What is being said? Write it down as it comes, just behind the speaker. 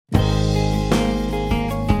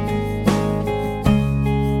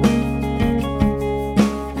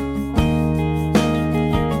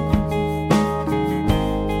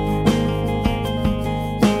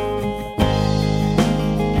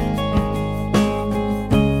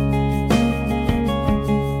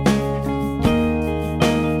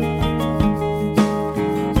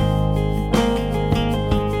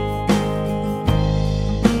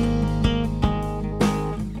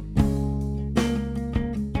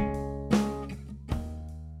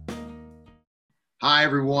Hi,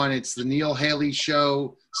 everyone. It's the Neil Haley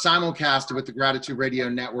Show, simulcasted with the Gratitude Radio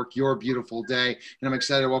Network, Your Beautiful Day. And I'm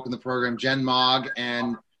excited to welcome the program Jen Mogg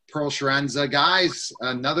and Pearl Scherenza. Guys,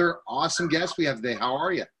 another awesome guest we have today. How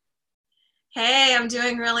are you? Hey, I'm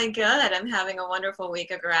doing really good. I'm having a wonderful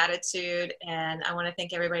week of gratitude, and I want to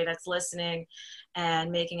thank everybody that's listening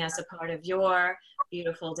and making us a part of your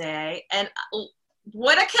beautiful day. And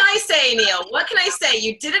what can I say, Neil? What can I say?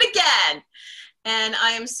 You did it again. And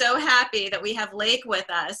I am so happy that we have Lake with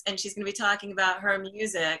us, and she's going to be talking about her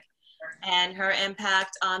music and her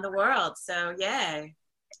impact on the world. So, yay.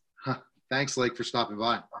 Thanks, Lake, for stopping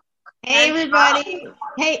by. Hey, everybody.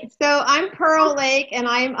 Hey, so I'm Pearl Lake, and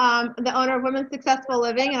I'm the owner of Women's Successful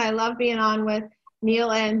Living, and I love being on with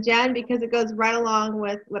Neil and Jen because it goes right along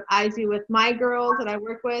with what I do with my girls that I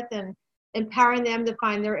work with and empowering them to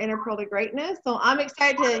find their inner pearl to greatness. So I'm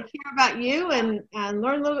excited to hear about you and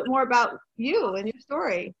learn a little bit more about you and your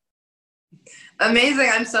story. Amazing.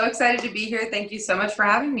 I'm so excited to be here. Thank you so much for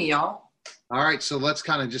having me, y'all. All right, so let's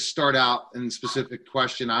kind of just start out in a specific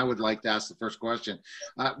question. I would like to ask the first question.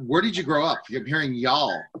 Where did you grow up? I'm hearing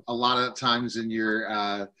y'all a lot of times in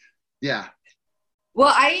your,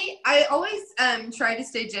 Well, I always try to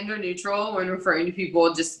stay gender neutral when referring to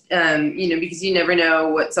people, just, because you never know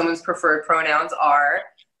what someone's preferred pronouns are,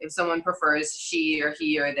 if someone prefers she or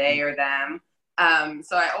he or they or them.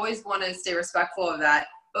 So I always want to stay respectful of that.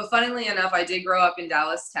 But funnily enough, I did grow up in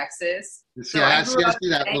Dallas, Texas. So I grew up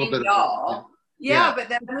that a little bit. Y'all. Yeah, but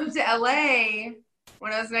then I moved to LA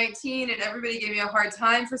when I was 19, and everybody gave me a hard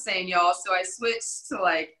time for saying y'all. So I switched to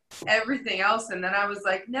like everything else, and then I was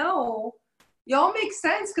like, no, y'all make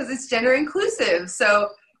sense because it's gender inclusive. So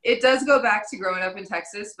it does go back to growing up in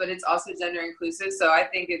Texas, but it's also gender inclusive. So I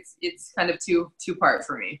think it's kind of two part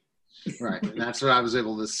for me. Right, and that's what I was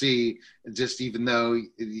able to see. Just even though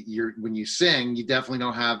when you sing, you definitely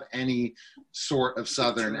don't have any sort of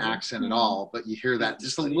Southern accent at all, but you hear that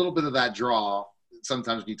just a little bit of that draw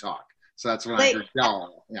sometimes when you talk. So that's when I heard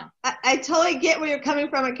y'all. Yeah, I totally get where you're coming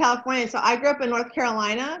from in California. So I grew up in North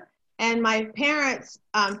Carolina, and my parents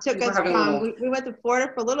took us from. We went to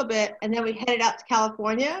Florida for a little bit, and then we headed out to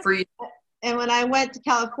California. And when I went to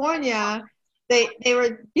California, they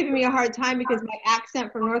were giving me a hard time because my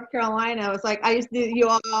accent from North Carolina was like, I used to do you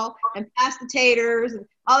all and pass the taters and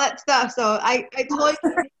all that stuff. So I totally,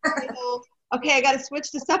 okay, I got to switch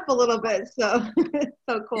this up a little bit. So it's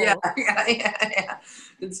so cool. Yeah.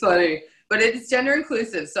 It's funny, but it's gender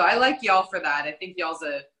inclusive. So I like y'all for that. I think y'all's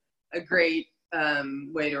a great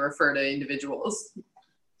way to refer to individuals.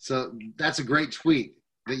 So that's a great tweet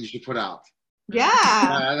that you should put out. Yeah.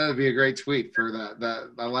 That would be a great tweet for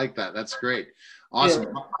that. I like that. That's great. Awesome.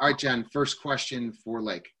 Yeah. All right, Jen, first question for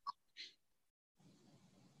Lake.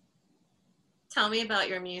 Tell me about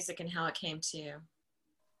your music and how it came to you.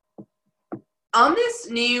 On this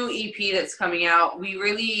new EP that's coming out, we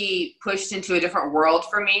really pushed into a different world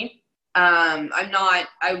for me. I've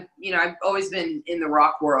always been in the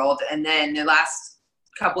rock world, and then the last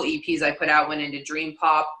couple EPs I put out went into dream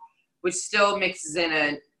pop, which still mixes in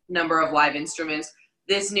a number of live instruments.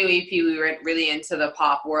 This new EP, we went really into the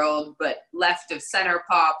pop world, but left of center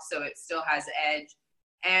pop, so it still has edge.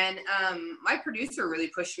 And my producer really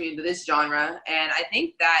pushed me into this genre, and I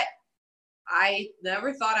think that I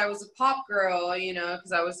never thought I was a pop girl,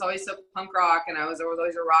 because I was always so punk rock, and I was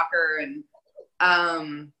always a rocker. And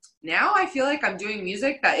now I feel like I'm doing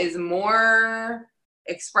music that is more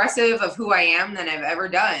expressive of who I am than I've ever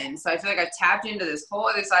done. So I feel like I've tapped into this whole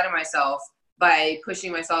other side of myself by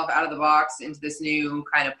pushing myself out of the box into this new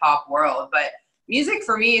kind of pop world. But music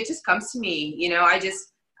for me, it just comes to me.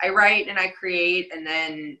 I write and I create, and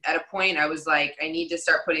then at a point I was like, I need to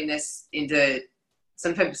start putting this into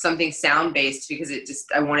something sound-based because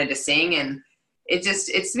I wanted to sing, and it's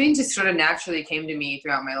just sort of naturally came to me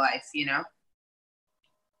throughout my life,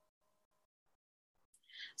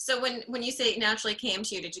 So when you say it naturally came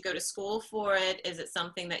to you, did you go to school for it? Is it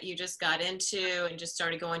something that you just got into and just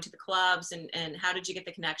started going to the clubs, and how did you get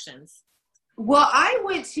the connections? Well, I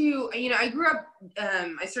went to, I grew up,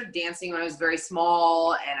 I started dancing when I was very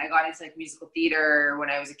small, and I got into like musical theater when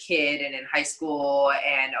I was a kid and in high school.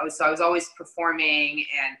 And so I was always performing,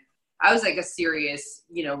 and I was like a serious,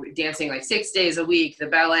 dancing like 6 days a week, the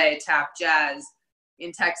ballet, tap, jazz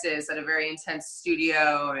in Texas at a very intense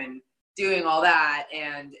studio, and doing all that,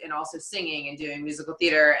 and also singing and doing musical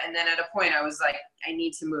theater. And then at a point I was like, I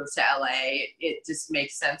need to move to LA. It just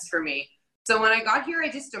makes sense for me. So when I got here, I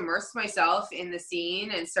just immersed myself in the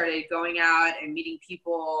scene and started going out and meeting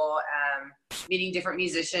people, meeting different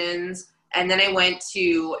musicians. And then I went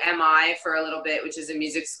to MI for a little bit, which is a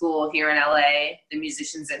music school here in LA, the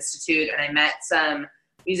Musicians Institute. And I met some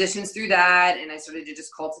musicians through that. And I started to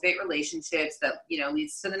just cultivate relationships that, you know,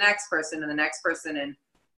 leads to the next person and the next person. And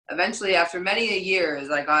eventually, after many years,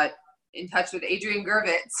 I got in touch with Adrian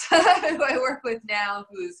Gervitz, who I work with now,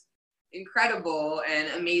 who's incredible and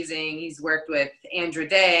amazing. He's worked with Andra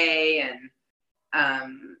Day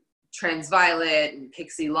and Transviolet and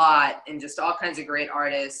Pixie Lott and just all kinds of great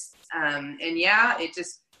artists. And yeah, it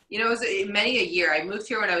just, you know, it was many a year. I moved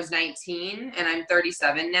here when I was 19 and I'm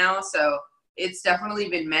 37 now. So it's definitely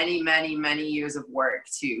been many, many, many years of work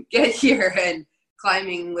to get here and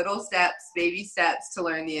climbing little steps, baby steps to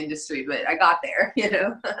learn the industry. But I got there, you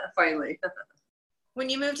know, finally. When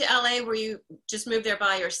you moved to LA, were you just moved there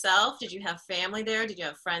by yourself? Did you have family there? Did you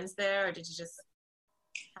have friends there? Or did you just...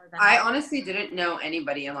 I honestly didn't know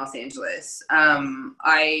anybody in Los Angeles.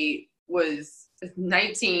 I was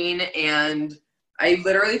 19 and I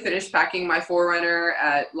literally finished packing my 4Runner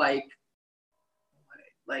at like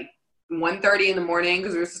 1:30 in the morning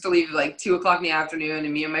because we were supposed to leave at like 2 o'clock in the afternoon.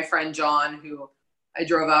 And me and my friend John, who I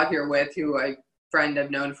drove out here with, who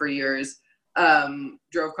I've known for years,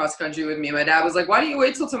 drove cross country with me. My dad was like, "Why don't you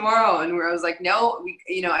wait till tomorrow?" And I was like, "No,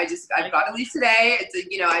 I've got to leave today. It's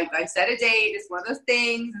I set a date. It's one of those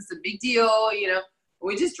things. It's a big deal, you know."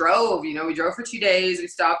 We just drove. You know, we drove for 2 days. We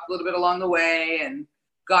stopped a little bit along the way and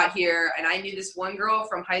got here. And I knew this one girl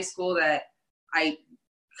from high school that I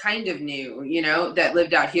kind of knew, you know, that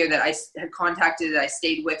lived out here that I had contacted, that I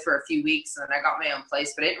stayed with for a few weeks, and then I got my own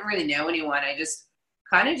place. But I didn't really know anyone. I just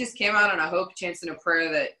kind of just came out on a hope, chance, and a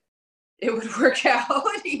prayer that it would work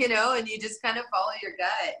out, you know, and you just kind of follow your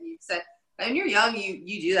gut. And you said, when you're young,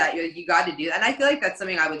 you do that. You got to do that. And I feel like that's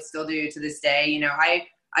something I would still do to this day. You know,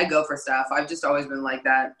 I go for stuff. I've just always been like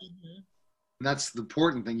that. Mm-hmm. And that's the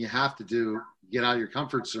important thing you have to do, get out of your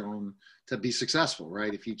comfort zone to be successful,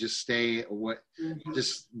 right? If you just stay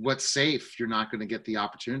just what's safe, you're not going to get the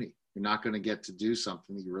opportunity. You're not going to get to do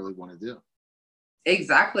something that you really want to do.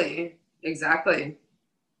 Exactly.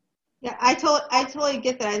 Yeah, I totally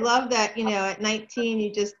get that. I love that, you know, at 19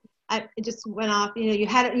 it just went off, you know, you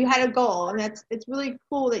had a goal, and it's really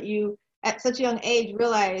cool that you at such a young age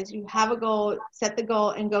realize you have a goal, set the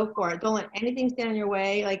goal and go for it. Don't let anything stand in your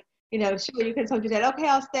way. Like, you know, sure, you could have told your dad, okay,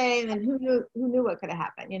 I'll stay, and then who knew what could have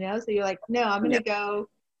happened, you know? So you're like, no, I'm going to go.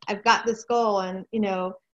 I've got this goal. And, you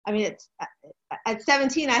know, I mean, it's at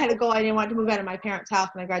 17, I had a goal. I didn't want to move out of my parents' house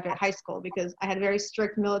when I graduated high school because I had a very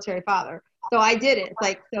strict military father. So I did it. It's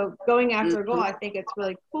like, so going after a goal, I think it's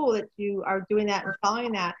really cool that you are doing that and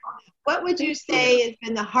following that. What would you say has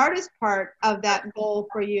been the hardest part of that goal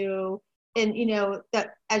for you? And, you know,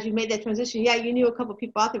 that as you made that transition, yeah, you knew a couple of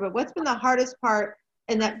people out there, but what's been the hardest part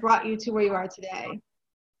and that brought you to where you are today?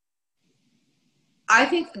 I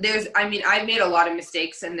think I've made a lot of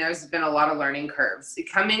mistakes and there's been a lot of learning curves.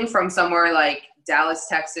 Coming from somewhere like Dallas,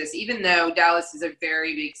 Texas, even though Dallas is a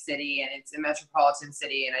very big city and it's a metropolitan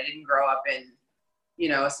city, and I didn't grow up in, you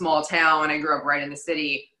know, a small town. I grew up right in the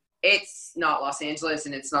city. It's not Los Angeles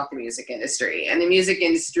and it's not the music industry. And the music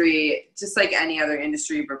industry, just like any other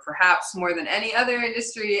industry, but perhaps more than any other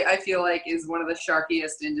industry, I feel like is one of the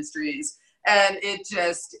sharkiest industries. And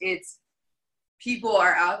it's people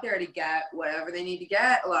are out there to get whatever they need to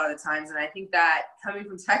get a lot of the times. And I think that coming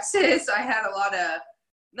from Texas, I had a lot of,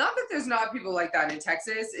 not that there's not people like that in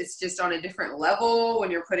Texas, it's just on a different level when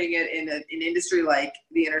you're putting it in an industry like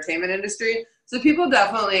the entertainment industry. So people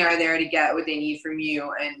definitely are there to get what they need from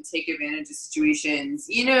you and take advantage of situations,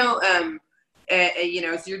 you know, you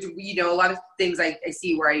know, so a lot of things I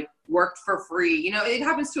see where I worked for free, you know, it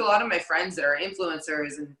happens to a lot of my friends that are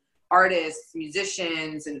influencers and artists,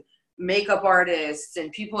 musicians, and makeup artists,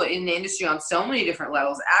 and people in the industry on so many different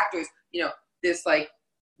levels, actors, you know, this like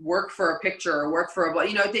work for a picture or work for a,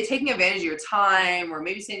 you know, they're taking advantage of your time, or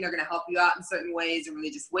maybe saying they're going to help you out in certain ways and really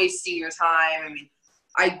just wasting your time. I mean,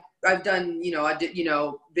 I've done, you know, I did, you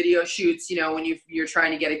know, video shoots, you know, when you're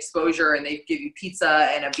trying to get exposure and they give you pizza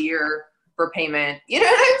and a beer for payment, you know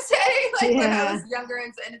what I'm saying? Like when I was younger,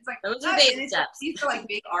 and it's like, those are baby steps. These are like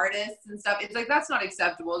big artists and stuff. It's like, that's not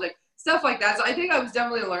acceptable. Like stuff like that. So I think I was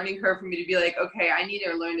definitely a learning curve for me to be like, okay, I need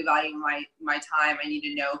to learn to value my time. I need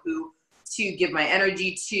to know who to give my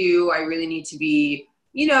energy to. I really need to be,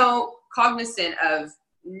 you know, cognizant of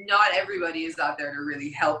not everybody is out there to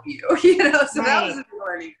really help you, you know? So that was a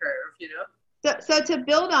learning curve, you know? So to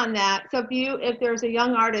build on that, so if there's a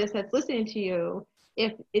young artist that's listening to you,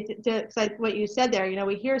 if it's like what you said there, you know,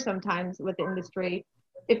 we hear sometimes with the industry,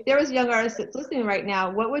 if there was a young artist that's listening right now,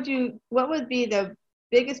 what would be the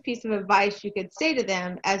biggest piece of advice you could say to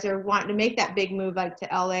them as they're wanting to make that big move, like to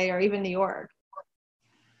LA or even New York?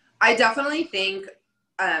 I definitely think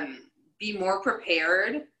be more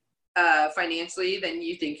prepared financially than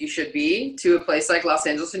you think you should be to a place like Los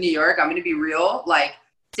Angeles or New York, I'm going to be real. Like,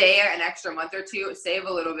 stay an extra month or two, save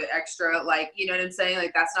a little bit extra. Like, you know what I'm saying?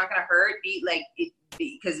 Like, that's not going to hurt.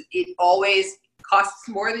 Because it always costs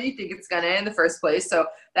more than you think it's going to in the first place. So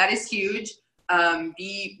that is huge.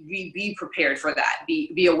 Be prepared for that.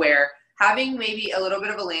 Be aware. Having maybe a little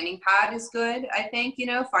bit of a landing pad is good, I think, you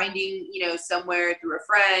know, finding, you know, somewhere through a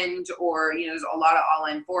friend or, you know, there's a lot of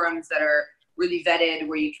online forums that are really vetted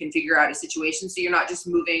where you can figure out a situation. So you're not just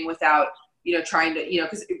moving without, you know, trying to, you know,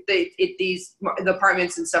 because the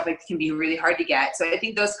apartments and stuff like can be really hard to get. So I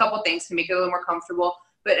think those couple things can make it a little more comfortable.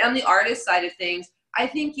 But on the artist side of things, I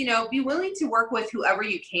think, you know, be willing to work with whoever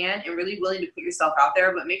you can and really willing to put yourself out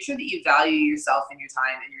there, but make sure that you value yourself and your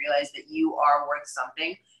time and realize that you are worth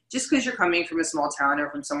something. Just because you're coming from a small town or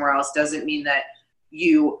from somewhere else doesn't mean that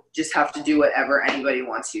you just have to do whatever anybody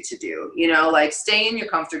wants you to do. You know, like, stay in your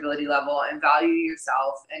comfortability level and value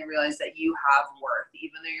yourself and realize that you have worth,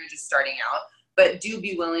 even though you're just starting out. But do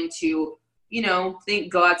be willing to, you know,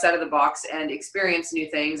 go outside of the box and experience new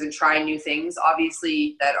things and try new things,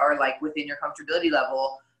 obviously, that are like within your comfortability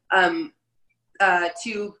level,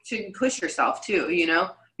 to push yourself too, you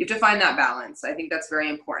know? You have to find that balance. I think that's very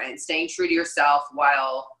important. Staying true to yourself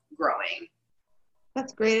while growing.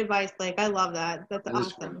 That's great advice, Blake. I love that. That's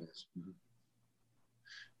awesome.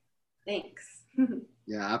 Thanks.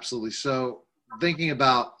 Yeah, absolutely. So thinking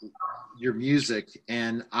about your music,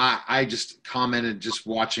 and I just commented just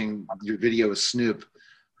watching your video with Snoop,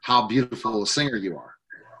 how beautiful a singer you are.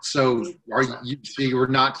 So you were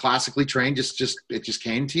not classically trained, it just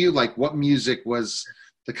came to you? Like, what music was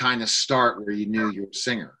the kind of start where you knew you were a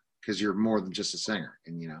singer? Because you're more than just a singer,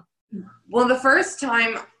 and you know. Well, the first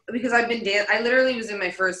time, because I literally was in my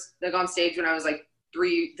first, like, on stage when I was like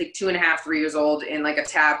 2.5, 3 years old in like a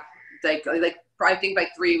tap, like I think like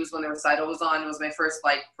 3 was when the recital was on. It was my first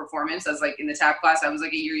like performance. I was like in the tap class. I was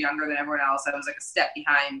like a year younger than everyone else. I was like a step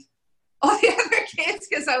behind all the other kids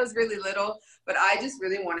because I was really little, but I just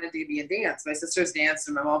really wanted to be in dance. My sisters danced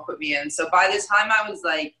and my mom put me in. So by the time I was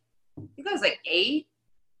like, I think I was like 8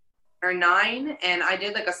 or 9, and I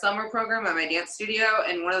did like a summer program at my dance studio,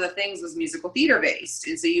 and one of the things was musical theater based,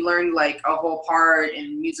 and so you learned like a whole part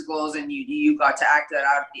in musicals, and you got to act that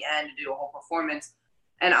out at the end and do a whole performance.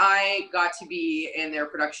 And I got to be in the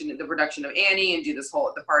production of Annie, and do the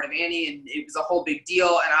part of Annie, and it was a whole big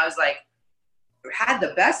deal. And I was like, had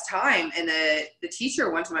the best time. And the teacher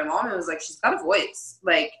went to my mom and was like, she's got a voice,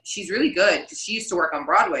 like, she's really good, because she used to work on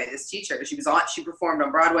Broadway. This teacher, she performed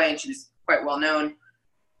on Broadway, and she was quite well known.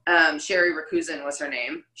 Sherry Rakusin was her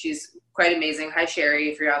name. She's quite amazing. Hi, Sherry,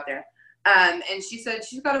 if you're out there. And she said,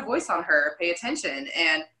 she's got a voice on her, pay attention.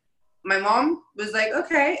 And my mom was like,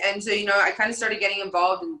 okay. And so, you know, I kind of started getting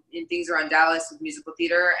involved in things around Dallas with musical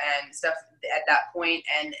theater and stuff at that point.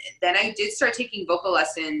 And then I did start taking vocal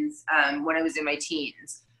lessons when I was in my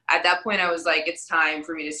teens. At that point, I was like, it's time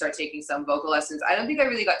for me to start taking some vocal lessons. I don't think I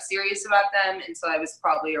really got serious about them until I was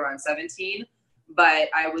probably around 17. But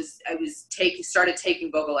I started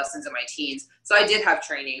taking vocal lessons in my teens. So I did have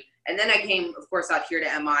training. And then I came, of course, out here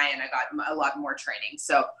to MI, and I got a lot more training.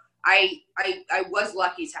 So I was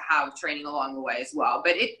lucky to have training along the way as well.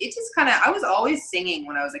 But it just kind of, I was always singing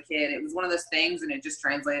when I was a kid. It was one of those things, and it just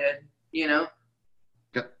translated, you know?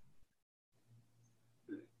 Yep.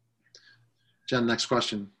 Jen, next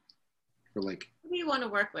question for Blake. Who do you want to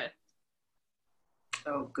work with?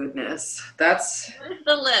 Oh, goodness. That's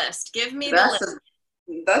the list. Give me the list.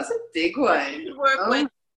 That's a big one. With.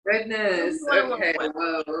 Goodness. Okay.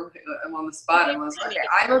 Whoa. I'm on the spot. Okay.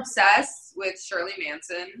 I'm obsessed with Shirley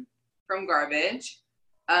Manson from Garbage.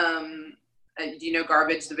 Do you know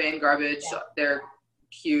Garbage, the band Garbage? Yeah. They're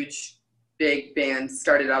huge, big band.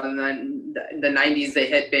 Started out in the 90s. They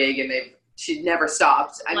hit big, and she never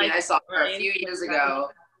stopped. I mean, I saw her a few years ago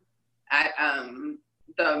at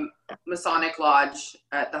the Masonic Lodge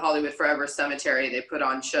at the Hollywood Forever Cemetery. They put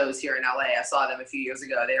on shows here in LA. I saw them a few years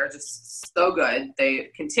ago. They are just so good.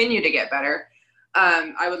 They continue to get better.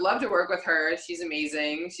 I would love to work with her. She's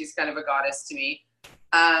amazing. She's kind of a goddess to me.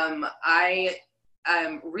 I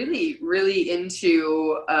am really, really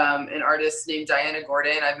into an artist named Diana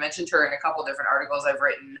Gordon. I've mentioned her in a couple different articles I've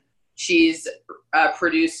written. She's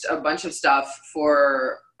produced a bunch of stuff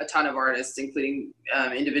for a ton of artists, including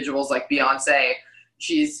individuals like Beyonce.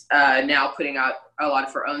 She's now putting out a lot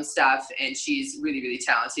of her own stuff, and she's really, really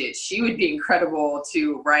talented. She would be incredible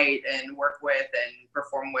to write and work with and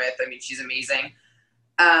perform with. I mean, she's amazing.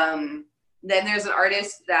 Then there's an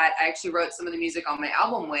artist that I actually wrote some of the music on my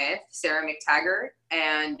album with, Sarah McTaggart,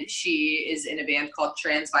 and she is in a band called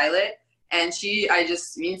Transviolet. And me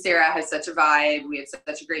and Sarah had such a vibe. We had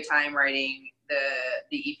such a great time writing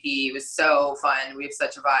the EP. It was so fun. We have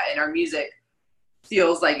such a vibe, and our music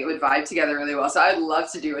feels like it would vibe together really well. So I'd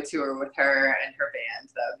love to do a tour with her and her band.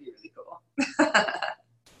 That would be really cool.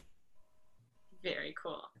 Very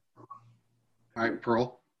cool. All right,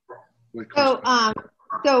 Pearl.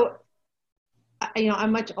 So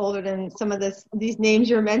I'm much older than some of these names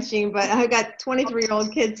you're mentioning, but I got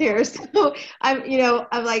 23-year-old kids here. So I'm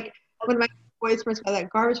like, when my boys first got that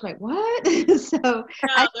garbage, I'm like, what? So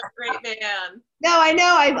they're great band. No, I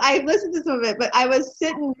know. I listened to some of it, but I was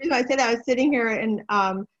sitting here and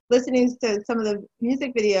listening to some of the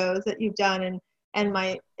music videos that you've done, and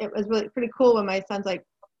it was really pretty cool when my son's like,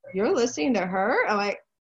 "You're listening to her?" I'm like,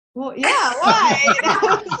 well, yeah, why?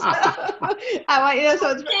 So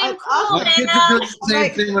it's awesome. My kids are doing the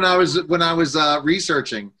same thing when I was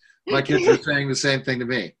researching. My kids were saying the same thing to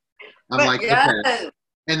me. I'm like, okay.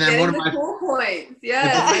 And then one of my cool points,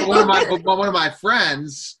 yeah. one of my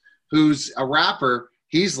friends, who's a rapper,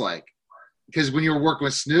 he's like, because when you were working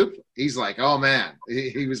with Snoop, he's like, oh man,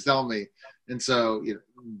 he was telling me, and so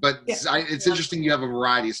it's interesting you have a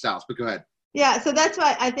variety of styles. But go ahead. Yeah, so that's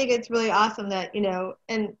why I think it's really awesome that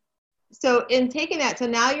and so in taking that, so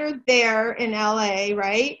now you're there in LA,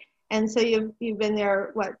 right? And so you've been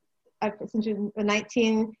there since you were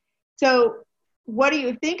 19. So what do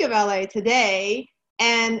you think of LA today?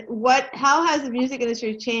 And how has the music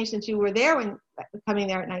industry changed since you were there when coming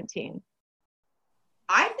there at 19?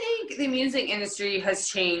 I think the music industry has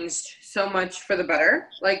changed so much for the better.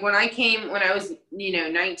 Like when I was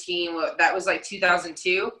 19, that was like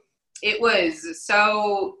 2002. It was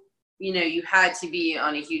so, you had to be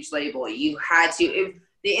on a huge label. You had to.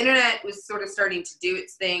 The internet was sort of starting to do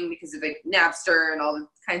its thing because of like Napster and all the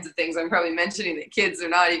kinds of things I'm probably mentioning that kids are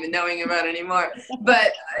not even knowing about anymore.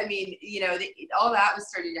 But I mean, all that was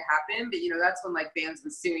starting to happen. But that's when like bands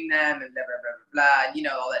were suing them and blah blah blah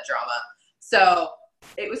blah. All that drama. So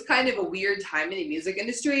it was kind of a weird time in the music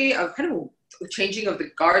industry of kind of changing of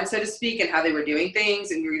the guard, so to speak, and how they were doing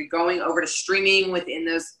things, and we were going over to streaming within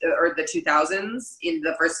those or the 2000s in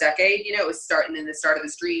the first decade. It was starting, and the start of the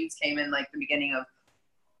streams came in like the beginning of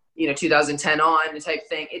 2010 on, the type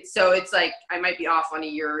thing. It's like I might be off on a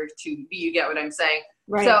year or two, but you get what I'm saying.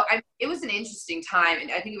 Right. So it was an interesting time,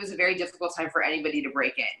 and I think it was a very difficult time for anybody to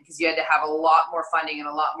break in because you had to have a lot more funding and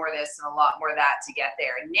a lot more this and a lot more that to get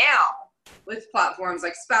there. And now with platforms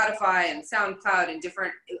like Spotify and SoundCloud and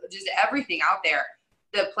different, just everything out there,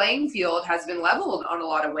 the playing field has been leveled on a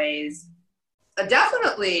lot of ways.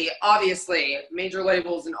 Definitely, obviously, major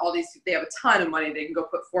labels and all these, they have a ton of money. They can go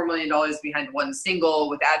put $4 million behind one single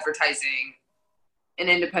with advertising. An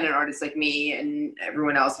independent artist like me and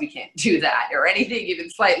everyone else, we can't do that or anything even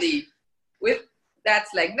slightly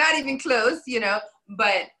that's like not even close,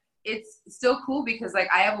 but it's still cool because like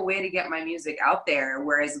I have a way to get my music out there,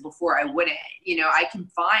 whereas before I wouldn't. I can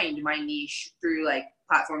find my niche through like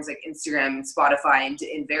platforms like Instagram and Spotify and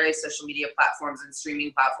in various social media platforms and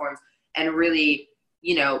streaming platforms. And really,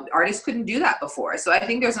 artists couldn't do that before. So I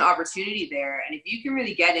think there's an opportunity there. And if you can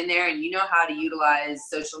really get in there and you know how to utilize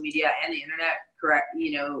social media and the internet correct,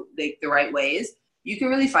 the right ways, you can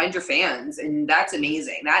really find your fans. And that's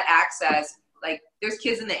amazing. That access, like there's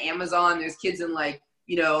kids in the Amazon, there's kids in like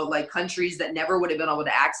countries that never would have been able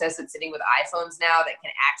to access it sitting with iPhones now that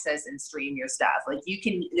can access and stream your stuff. Like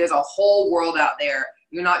there's a whole world out there.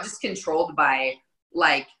 You're not just controlled by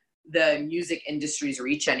like the music industry's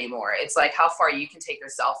reach anymore. It's like how far you can take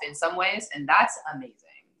yourself in some ways, and that's amazing.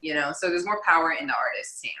 So there's more power in the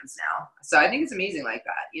artist's hands now. So I think it's amazing like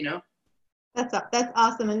that. That's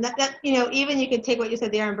awesome. And that even you can take what you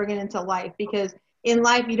said there and bring it into life, because in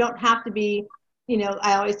life you don't have to be,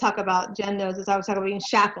 I always talk about, Jen knows this, I always talk about being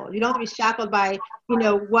shackled. You don't have to be shackled by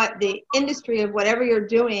what the industry of whatever you're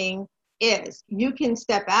doing is. You can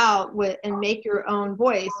step out and make your own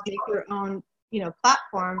voice, make your own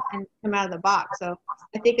platform, and come out of the box. So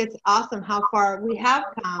I think it's awesome how far we have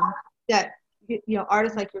come, that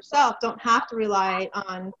artists like yourself don't have to rely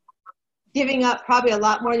on giving up probably a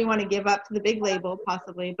lot more than you want to give up to the big label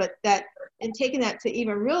possibly, but that in taking that to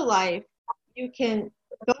even real life, you can,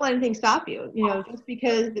 don't let anything stop you. Just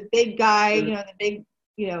because the big guy, the big,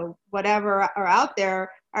 whatever are out there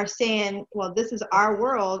are saying, well, this is our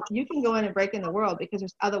world, you can go in and break in the world because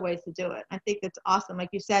there's other ways to do it. I think that's awesome. Like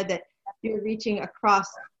you said, that you're reaching across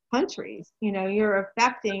countries, you're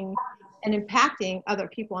affecting and impacting other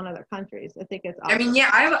people in other countries. I think it's awesome. I mean,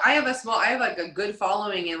 yeah, I have like a good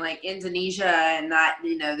following in like Indonesia and that,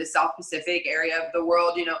 the South Pacific area of the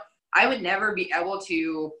world. I would never be able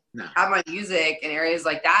to have my music in areas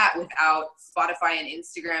like that without Spotify and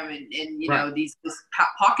Instagram and right. This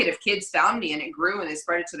pocket of kids found me, and it grew and they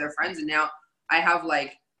spread it to their friends. And now I have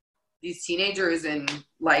like these teenagers in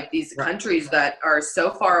like these countries that are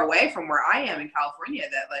so far away from where I am in California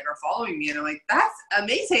that like are following me, and I'm like, that's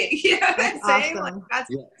amazing. You know what I'm saying? Awesome. Like,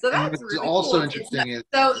 so that's really also cool. interesting.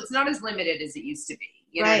 It's not as limited as it used to be.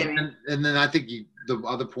 You know what I mean? And then I think the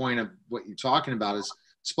other point of what you're talking about is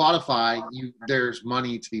Spotify. There's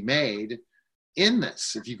money to be made in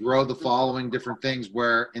this if you grow the following different things.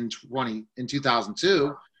 Where in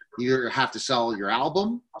 2002, you either have to sell your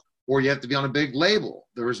album or you have to be on a big label.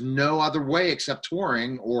 There was no other way except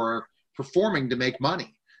touring or performing to make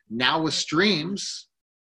money. Now with streams,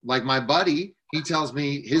 like my buddy, he tells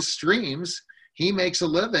me his streams, he makes a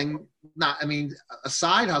living, a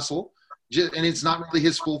side hustle, and it's not really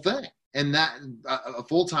his full thing. And that a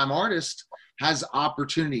full-time artist has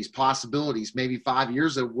opportunities, possibilities, maybe 5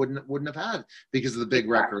 years that wouldn't have had because of the big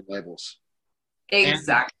record labels.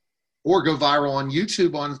 Exactly. Or go viral on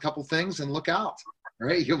YouTube on a couple things and look out.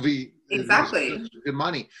 Right, you'll be exactly good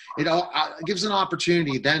money. It gives an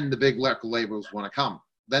opportunity. Then the big record labels want to come.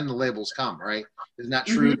 Then the labels come, right? Isn't that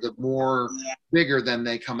true? The more bigger, then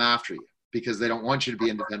they come after you because they don't want you to be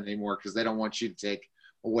independent anymore because they don't want you to take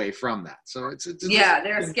away from that. So it's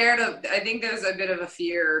they're scared of. I think there's a bit of a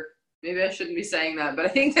fear. Maybe I shouldn't be saying that, but I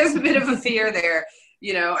think there's a bit of a fear there.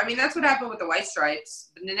 You know, I mean, that's what happened with the White Stripes,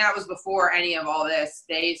 and that was before any of all this.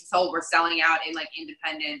 They were selling out in like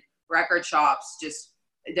independent record shops,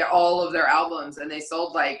 all of their albums, and they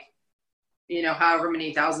sold like, you know, however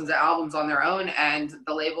many thousands of albums on their own, and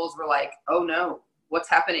the labels were like, oh no, what's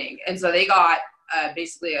happening? And so they got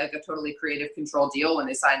basically like a totally creative control deal when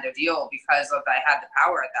they signed their deal because of they had the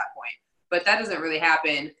power at that point. But that doesn't really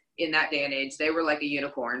happen in that day and age. They were like a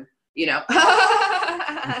unicorn, you know.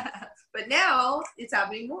 But now it's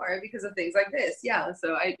happening more because of things like this. Yeah,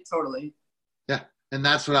 so I totally. Yeah, and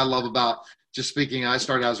that's what I love about just speaking. I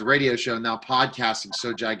started out as a radio show, now podcasting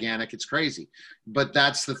so gigantic, it's crazy. But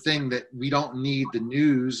that's the thing, that we don't need the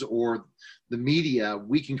news or the media.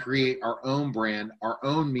 We can create our own brand, our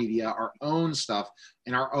own media, our own stuff,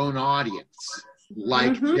 and our own audience,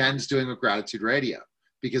 like Jen's doing with Gratitude Radio,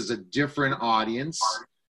 because a different audience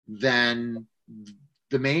than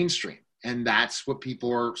the mainstream. And that's what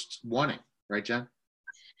people are wanting. Right, Jen?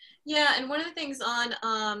 Yeah, and one of the things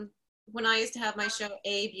on when I used to have my show,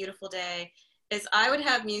 A Beautiful Day, is I would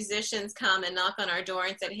have musicians come and knock on our door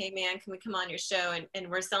and say, hey, man, can we come on your show? And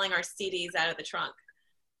we're selling our CDs out of the trunk.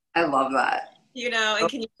 I love that. You know, and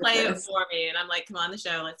can you play it for me? And I'm like, come on the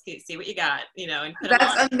show. Let's see what you got, you know. And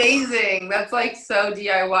that's amazing. That's like so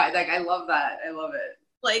DIY. Like, I love that. I love it.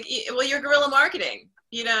 Like, well, you're guerrilla marketing.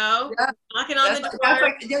 You know, knocking on the door. That's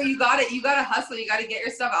like, you got it. You got to hustle. You got to get your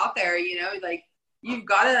stuff out there. You know, like you've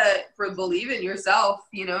got to believe in yourself.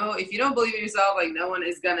 You know, if you don't believe in yourself, like no one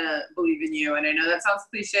is gonna believe in you. And I know that sounds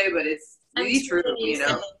cliche, but it's really true. You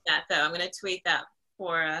know, that though, I'm gonna tweet that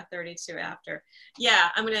for 32 after. Yeah,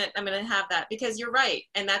 I'm gonna have that because you're right,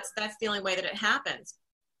 and that's the only way that it happens.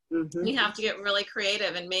 You have to get really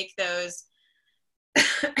creative and make those.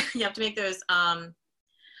 You have to make those.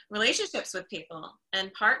 Relationships with people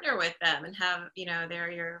and partner with them and have, you know,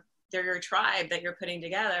 they're your tribe that you're putting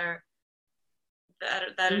together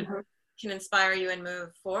that can inspire you and move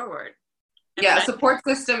forward. Yeah, a support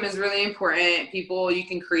system is really important. People you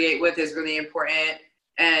can create with is really important.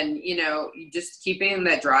 And, you know, just keeping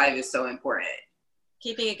that drive is so important.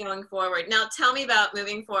 Keeping it going forward. Now tell me about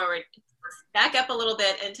moving forward. Back up a little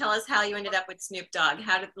bit and tell us how you ended up with Snoop Dogg.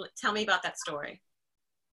 Tell me about that story.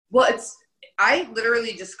 Well, I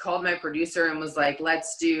literally just called my producer and was like,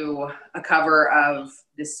 let's do a cover of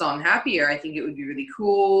this song Happier. I think it would be really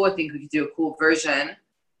cool. I think we could do a cool version.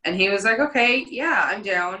 And he was like, okay, yeah, I'm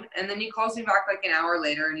down. And then he calls me back like an hour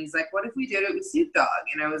later and he's like, what if we did it with Snoop Dogg?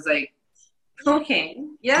 And I was like, okay,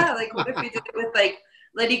 yeah, like what if we did it with like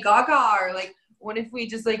Lady Gaga, or like what if we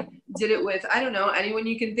just like did it with, I don't know, anyone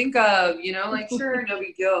you can think of, you know, like sure, no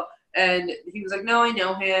big deal. And he was like, no, I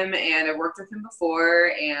know him and I've worked with him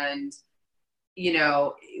before, and you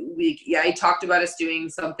know, he talked about us doing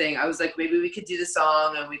something. I was like, maybe we could do the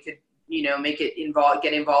song and we could, you know, make it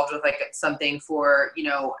get involved with like something for, you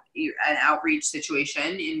know, an outreach situation,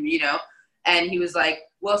 and, you know, and he was like,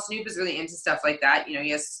 well, Snoop is really into stuff like that. You know,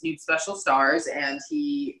 he has Snoop Special Stars and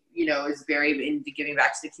he, you know, is very into giving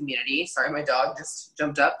back to the community. Sorry, my dog just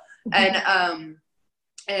jumped up.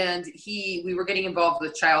 And we were getting involved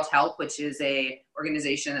with Child Help, which is a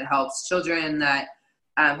organization that helps children that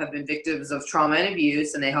have been victims of trauma and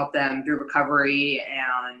abuse, and they help them through recovery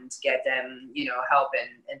and get them, you know, help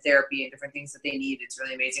and therapy and different things that they need. It's a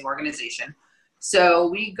really amazing organization. So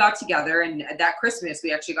we got together, and that Christmas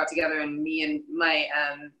we actually got together, and me and my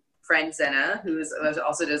friend Zena, who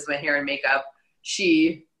also does my hair and makeup,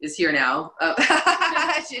 she is here now.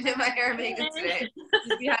 She did my hair and makeup today.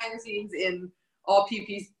 She's behind the scenes in all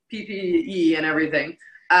PPE and everything.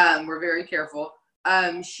 We're very careful.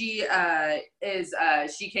 She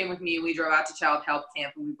came with me. We drove out to Child Help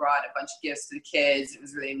Camp and we brought a bunch of gifts to the kids. It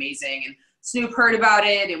was really amazing. And Snoop heard about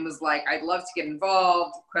it and was like, I'd love to get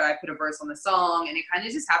involved. Could I put a verse on the song? And it kind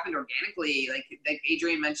of just happened organically. Like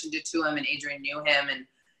Adrian mentioned it to him and Adrian knew him and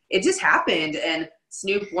it just happened. And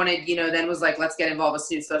Snoop wanted, then was like, let's get involved with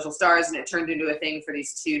Snoop Special Stars. And it turned into a thing for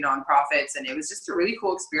these two nonprofits. And it was just a really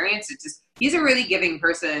cool experience. He's a really giving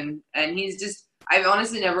person. And I've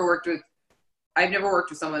honestly never worked with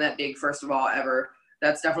someone that big, first of all, ever.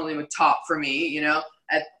 That's definitely a top for me,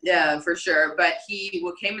 yeah, for sure. But he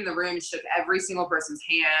came in the room and shook every single person's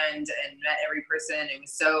hand and met every person. It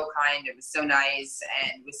was so kind. It was so nice.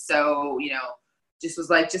 And it was so, just was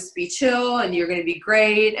like, just be chill and you're going to be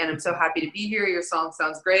great. And I'm so happy to be here. Your song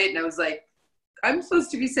sounds great. And I was like, I'm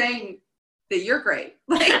supposed to be saying that you're great.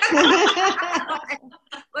 Like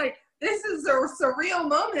this is a surreal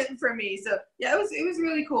moment for me. So yeah, it was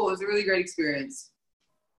really cool. It was a really great experience.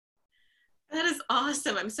 That is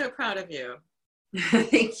awesome. I'm so proud of you.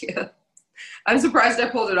 Thank you. I'm surprised I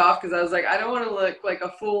pulled it off because I was like, I don't want to look like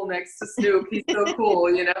a fool next to Snoop. He's so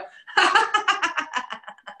cool,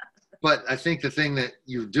 But I think the thing that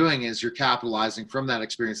you're doing is you're capitalizing from that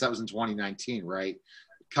experience. That was in 2019, right?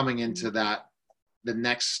 Coming into the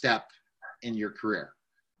next step in your career.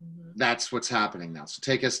 Mm-hmm. That's what's happening now. So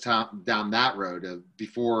take us down that road of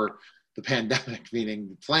before the pandemic,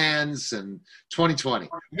 meaning plans and 2020.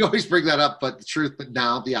 We always bring that up, but the truth, but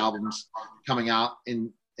now the album's coming out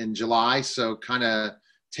in July. So kind of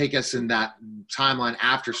take us in that timeline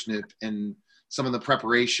after Snoop and some of the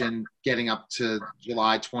preparation getting up to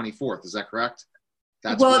July 24th. Is that correct?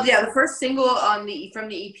 The first single from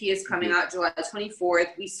the EP is coming out July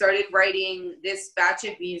 24th. We started writing this batch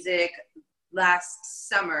of music last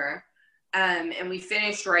summer, and we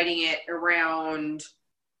finished writing it around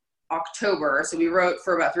October. So we wrote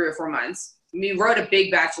for about 3 or 4 months. We wrote a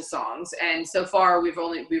big batch of songs, and so far we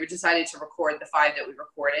decided to record the 5 that we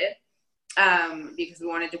recorded because we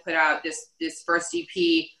wanted to put out this first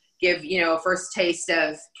EP, give a first taste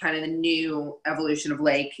of kind of the new evolution of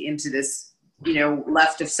Lake into this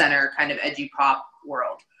left of center kind of edgy pop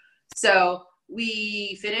world. So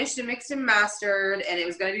we finished and mixed and mastered, and it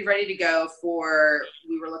was going to be ready to go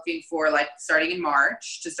we were looking for like starting in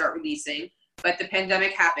March to start releasing. But the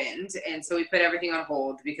pandemic happened, and so we put everything on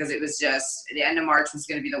hold because it was just the end of March was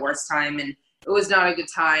going to be the worst time, and it was not a good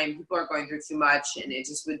time. People are going through too much, and it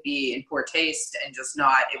just would be in poor taste and it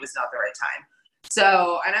was not the right time.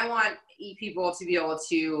 So, and I want people to be able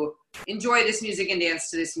to enjoy this music and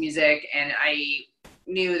dance to this music, and I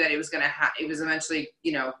knew that it was eventually,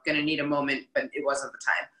 going to need a moment, but it wasn't the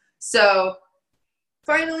time. So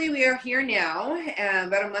finally, we are here now. And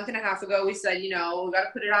about a month and a half ago, we said, we got to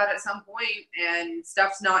put it out at some point, and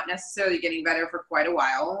stuff's not necessarily getting better for quite a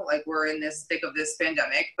while. Like we're in this thick of this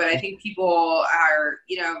pandemic, but I think people are,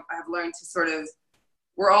 have learned to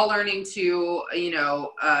we're all learning to,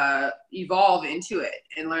 evolve into it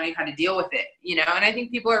and learning how to deal with it, and I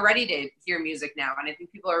think people are ready to hear music now. And I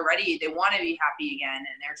think people are ready. They want to be happy again,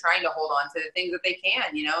 and they're trying to hold on to the things that they can,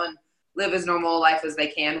 and live as normal a life as they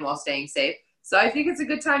can while staying safe. So I think it's a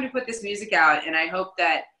good time to put this music out, and I hope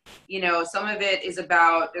that, some of it is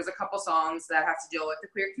there's a couple songs that have to deal with the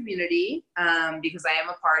queer community, because I am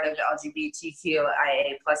a part of the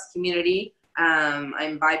LGBTQIA+ community.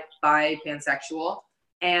 I'm pansexual,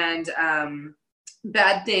 and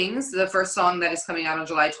Bad Things, the first song that is coming out on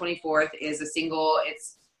July 24th, is a single.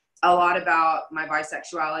 It's a lot about my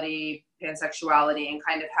bisexuality, pansexuality, and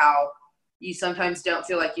kind of how you sometimes don't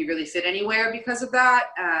feel like you really fit anywhere because of that.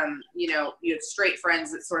 You have straight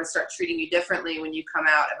friends that sort of start treating you differently when you come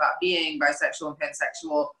out about being bisexual and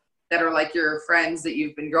pansexual, that are like your friends that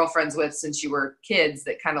you've been girlfriends with since you were kids,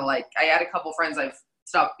 that kind of like, I had a couple friends I've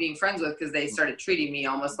stopped being friends with because they started treating me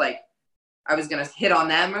almost like I was going to hit on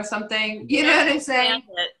them or something. You know what I'm saying?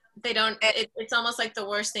 They don't, it's almost like the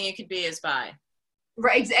worst thing you could be is bi.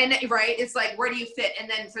 Right. And right. It's like, where do you fit? And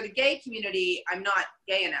then for the gay community, I'm not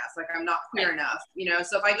gay enough. Like I'm not queer enough,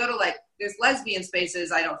 so if I go to there's lesbian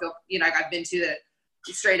spaces, I don't feel, I've been to that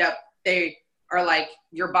straight up, they are like,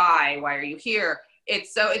 you're bi, why are you here?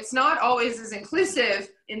 It's not always as inclusive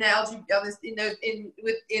in the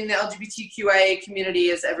LGBTQIA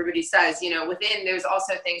community as everybody says. Within, there's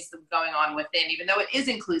also things going on within, even though it is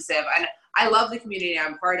inclusive. And I love the community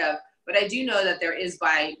I'm part of, but I do know that there is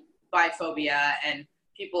biphobia, and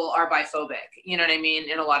people are biphobic. You know what I mean?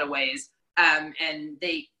 In a lot of ways, you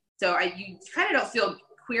kind of don't feel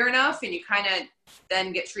queer enough, and you kind of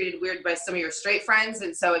then get treated weird by some of your straight friends.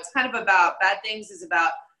 And so it's kind of about Bad Things is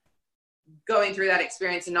about going through that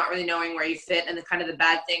experience and not really knowing where you fit, and the kind of the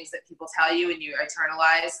bad things that people tell you and you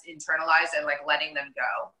internalize and like letting them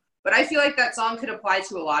go. But I feel like that song could apply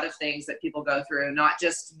to a lot of things that people go through, not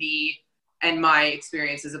just me and my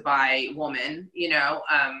experience as a bi woman, you know.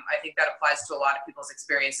 I think that applies to a lot of people's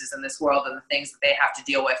experiences in this world and the things that they have to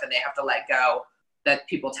deal with and they have to let go that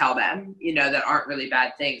people tell them, you know, that aren't really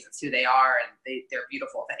bad things. It's who they are, and they're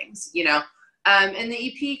beautiful things, you know. And the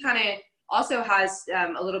EP kind of also has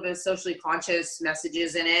a little bit of socially conscious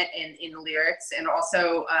messages in it and in the lyrics, and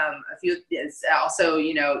also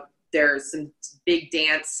you know, there's some big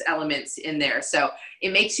dance elements in there. So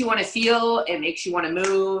it makes you want to feel, it makes you want to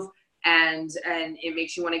move, and it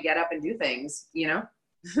makes you want to get up and do things, you know.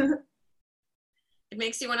 It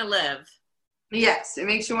makes you want to live. Yes, it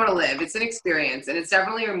makes you want to live. It's an experience, and it's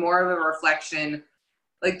definitely more of a reflection.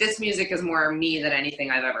 Like, this music is more me than anything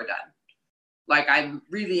I've ever done. Like, I'm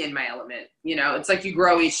really in my element, you know. It's like you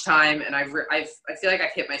grow each time, and I feel like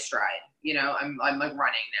I've hit my stride, you know. I'm like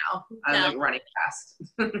running now. I'm like running fast.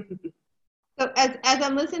 So as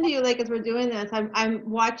I'm listening to you, like, as we're doing this, I'm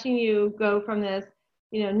watching you go from this,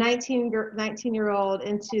 you know, 19-year-old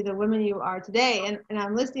into the woman you are today, and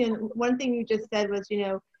I'm listening. One thing you just said was, you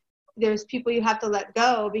know, there's people you have to let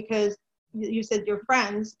go because you said your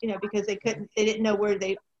friends, you know, because they didn't know where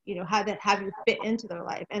they, you know, how to have you fit into their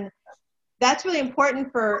life. And that's really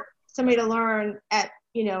important for somebody to learn at,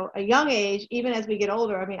 you know, a young age, even as we get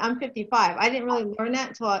older. I mean, I'm 55. I didn't really learn that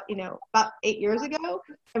until, you know, about 8 years ago.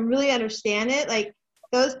 I really understand it. Like,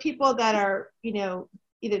 those people that are, you know,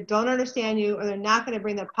 either don't understand you or they're not going to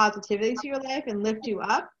bring the positivity to your life and lift you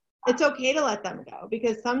up, it's okay to let them go,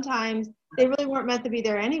 because sometimes they really weren't meant to be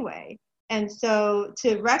there anyway. And so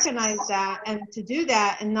to recognize that and to do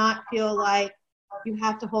that and not feel like you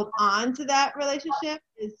have to hold on to that relationship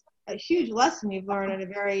is a huge lesson you've learned at a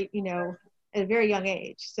very, you know, at a very young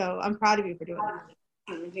age. So I'm proud of you for doing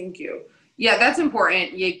that. Thank you. Yeah, that's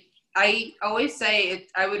important. I always say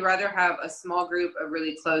I would rather have a small group of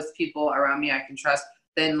really close people around me I can trust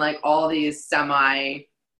than like all these semi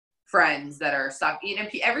friends that are stuck. You know,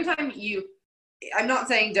 every time I'm not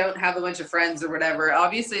saying don't have a bunch of friends or whatever.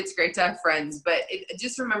 Obviously, it's great to have friends, but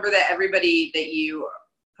just remember that everybody that you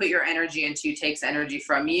put your energy into takes energy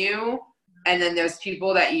from you. And then there's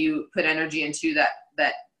people that you put energy into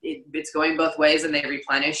that it's going both ways, and they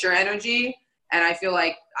replenish your energy. And I feel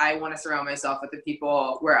like I want to surround myself with the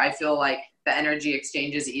people where I feel like the energy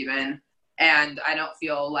exchange is even, and I don't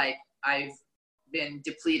feel like I've been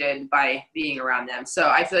depleted by being around them. So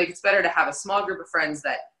I feel like it's better to have a small group of friends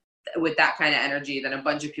that with that kind of energy than a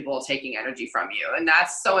bunch of people taking energy from you. And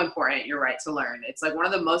that's so important. You're right, to learn. It's like one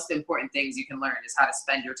of the most important things you can learn is how to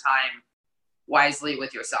spend your time wisely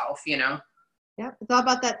with yourself, you know? Yeah, it's all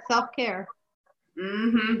about that self-care.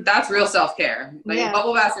 Mm-hmm. That's real self-care. Like, yeah.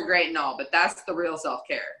 Bubble baths are great and all, but that's the real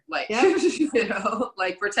self-care. Like, yep. You know,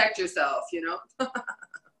 like, protect yourself, you know?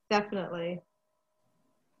 Definitely.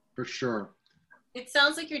 For sure. It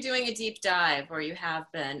sounds like you're doing a deep dive, or you have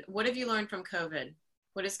been. What have you learned from COVID?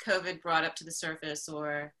 What has COVID brought up to the surface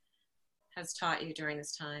or has taught you during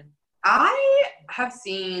this time? I have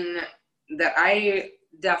seen that I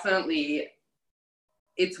definitely,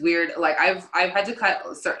 it's weird. Like, I've had to cut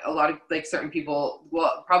a lot of, like, certain people,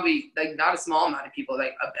 well, probably, like, not a small amount of people,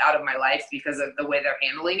 like, out of my life because of the way they're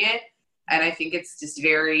handling it. And I think it's just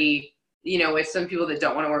very, you know, with some people that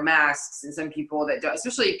don't want to wear masks and some people that don't,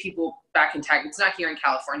 especially people back in Texas. It's not here in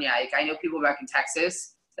California. Like, I know people back in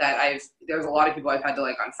Texas that there's a lot of people I've had to,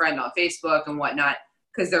 like, unfriend on Facebook and whatnot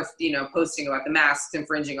because they're, you know, posting about the masks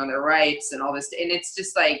infringing on their rights and all this. And it's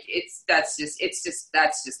just like, that's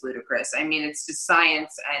just ludicrous. I mean, it's just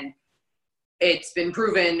science, and it's been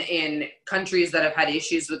proven in countries that have had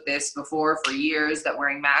issues with this before for years that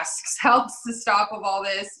wearing masks helps to stop of all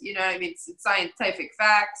this. You know what I mean? It's scientific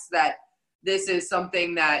facts that this is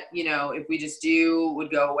something that, you know, if we just would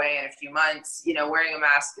go away in a few months. You know, wearing a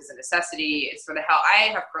mask is a necessity. It's for the health. I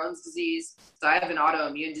have Crohn's disease, so I have an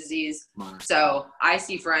autoimmune disease. So I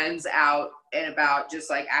see friends out and about just,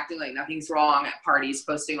 like, acting like nothing's wrong at parties,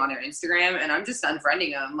 posting on their Instagram, and I'm just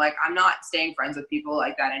unfriending them. Like, I'm not staying friends with people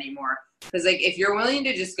like that anymore. Because, like, if you're willing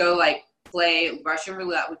to just go, like, play Russian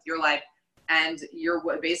roulette with your life, and you're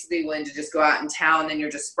basically willing to just go out in town, then you're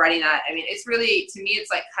just spreading that. I mean, it's really, to me, it's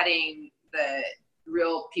like cutting the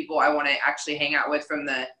real people I want to actually hang out with from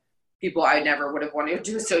the people I never would have wanted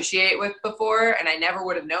to associate with before. And I never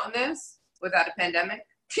would have known this without a pandemic,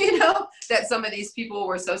 you know, that some of these people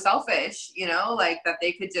were so selfish, you know, like that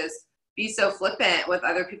they could just be so flippant with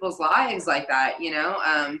other people's lives like that, you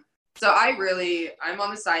know? So I'm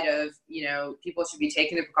on the side of, people should be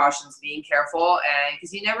taking the precautions, being careful, and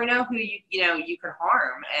because you never know who you could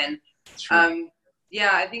harm. And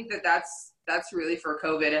I think that's really for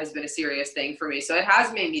COVID has been a serious thing for me. So it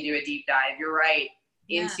has made me do a deep dive. You're right.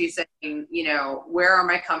 Into saying, where are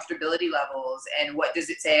my comfortability levels and what does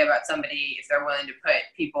it say about somebody if they're willing to put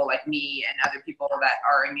people like me and other people that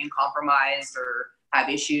are immune compromised or have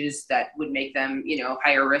issues that would make them,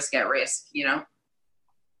 higher risk at risk,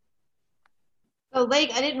 So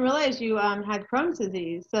Lake, I didn't realize you had Crohn's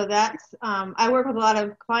disease. So that's, I work with a lot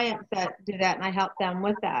of clients that do that and I help them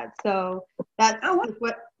with that. So that's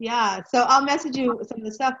so I'll message you some of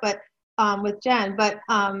the stuff, but with Jen, but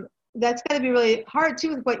that's got to be really hard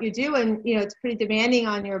too with what you do, and it's pretty demanding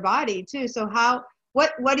on your body too. So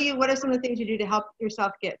what are some of the things you do to help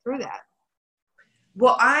yourself get through that?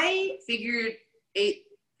 Well, I figured it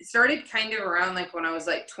started kind of around like when I was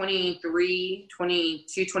like 23,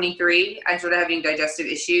 22, 23. I started having digestive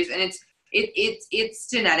issues, and it's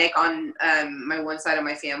genetic on my one side of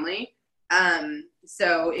my family.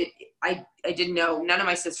 So I didn't know, none of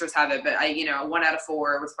my sisters have it, but 1 out of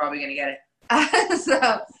 4 was probably going to get it.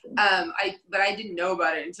 But I didn't know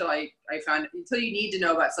about it until I found, until you need to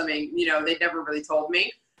know about something, they never really told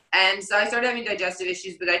me. And so I started having digestive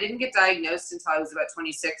issues, but I didn't get diagnosed until I was about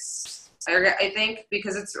 26, I think,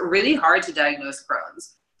 because it's really hard to diagnose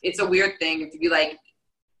Crohn's. It's a weird thing to be like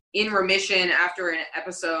in remission after an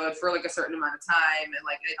episode for like a certain amount of time. And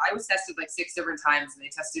like, I was tested like 6 different times and they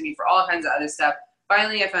tested me for all kinds of other stuff.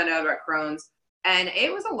 Finally, I found out about Crohn's. And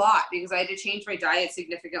it was a lot because I had to change my diet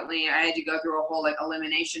significantly. I had to go through a whole like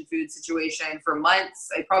elimination food situation for months,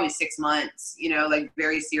 like probably 6 months, like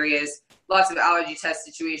very serious, lots of allergy test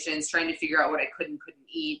situations, trying to figure out what I could and couldn't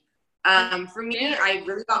eat. For me, I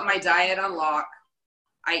really got my diet on lock.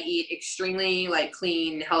 I eat extremely like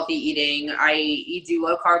clean, healthy eating. I do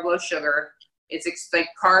low carb, low sugar. It's like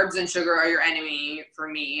carbs and sugar are your enemy for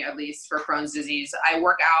me, at least for Crohn's disease. I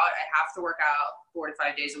work out. I have to work out 4 to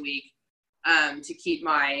 5 days a week. To keep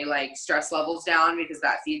my like stress levels down because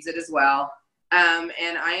that feeds it as well. And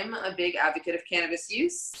I am a big advocate of cannabis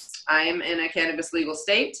use. I am in a cannabis legal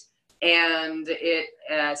state, and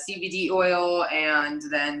CBD oil and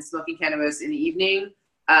then smoking cannabis in the evening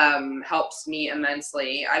helps me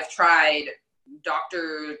immensely. I've tried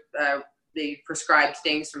they prescribed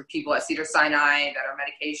things from people at Cedars-Sinai that are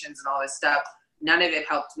medications and all this stuff. None of it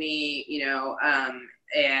helped me,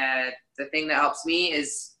 and the thing that helps me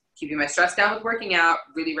is keeping my stress down with working out,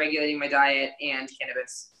 really regulating my diet, and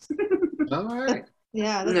cannabis. All right.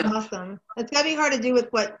 Yeah, that's awesome. It's gotta be hard to do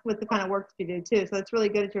with the kind of work you do too. So it's really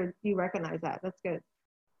good that you recognize that. That's good.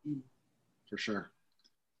 For sure.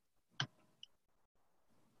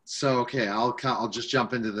 So okay, I'll just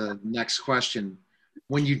jump into the next question.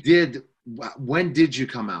 When did you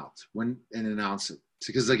come out? When and announce it?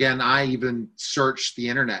 Because again, I even searched the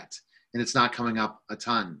internet and it's not coming up a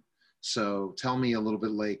ton. So tell me a little bit,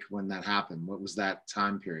 Lake, when that happened. What was that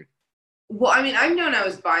time period? Well, I mean, I've known I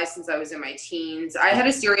was bi since I was in my teens. I had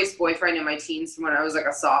a serious boyfriend in my teens from when I was like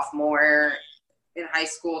a sophomore in high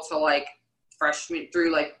school to like freshman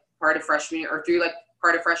through like part of freshman year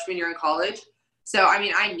in college. So, I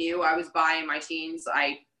mean, I knew I was bi in my teens.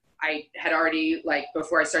 I had already, like,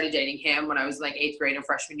 before I started dating him, when I was like 8th grade and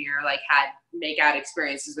freshman year, like had make out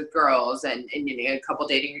experiences with girls and a couple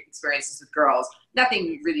dating experiences with girls.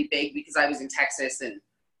 Nothing really big because I was in Texas and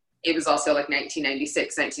it was also like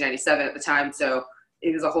 1996, 1997 at the time. So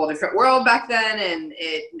it was a whole different world back then. And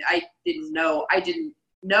I didn't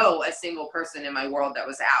know a single person in my world that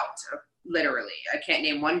was out, literally. I can't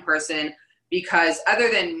name one person because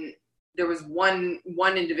other than there was one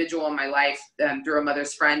individual in my life through a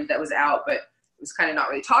mother's friend that was out, but it was kind of not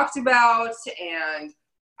really talked about. And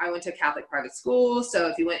I went to a Catholic private school.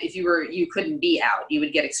 So you couldn't be out. You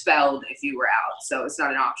would get expelled if you were out. So it's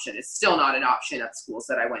not an option. It's still not an option at the schools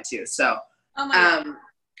that I went to. So, hold on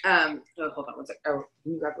one second. Oh,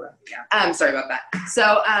 you grab her. Yeah. Sorry about that.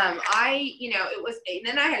 So, it was, and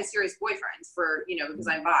then I had serious boyfriends for, because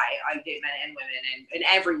I'm bi, I date men and women and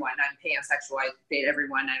everyone. I'm pansexual. I date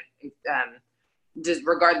everyone, just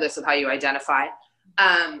regardless of how you identify.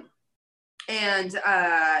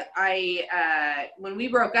 When we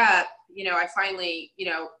broke up, I finally,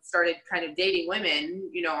 started kind of dating women,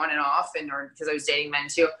 on and off, or because I was dating men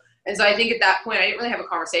too. And so I think at that point, I didn't really have a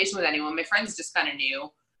conversation with anyone. My friends just kind of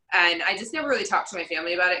knew. And I just never really talked to my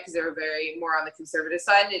family about it because they were very more on the conservative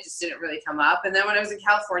side and it just didn't really come up. And then when I was in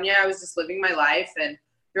California, I was just living my life and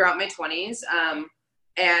throughout my 20s.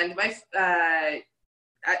 And at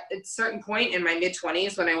a certain point in my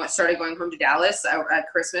mid-20s when I started going home to Dallas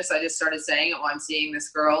at Christmas, I just started saying, I'm seeing this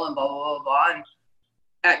girl and blah, blah, blah, blah. And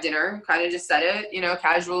at dinner, kind of just said it,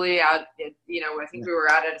 casually out, I think we were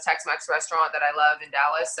out at a Tex-Mex restaurant that I love in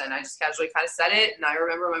Dallas, and I just casually kind of said it. And I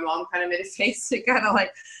remember my mom kind of made a face to kind of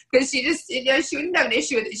like, because she just, she wouldn't have an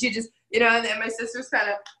issue with it. She just, and then my sister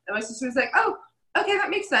was like, oh, okay, that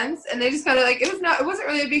makes sense. And they just kind of like, it wasn't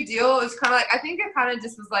really a big deal. It was kind of like, I think it kind of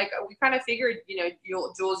just was like, we kind of figured,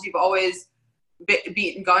 Jules, you've always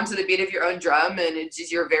gone to the beat of your own drum, and it's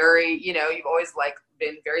just, you're very, you've always like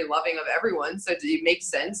been very loving of everyone, so it makes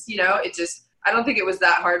sense. It just, I don't think it was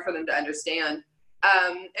that hard for them to understand,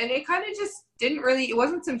 and it kind of just didn't really, it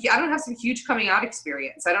wasn't I don't have some huge coming out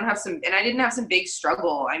experience. I didn't have some big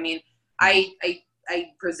struggle. I mean, I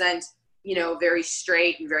present, very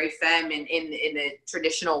straight and very femme in the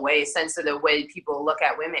traditional way, sense of the way people look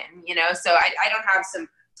at women, so I don't have some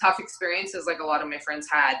tough experiences like a lot of my friends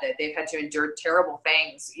had, that they've had to endure terrible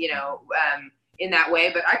things, in that way.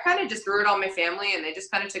 But I kind of just threw it on my family, and they just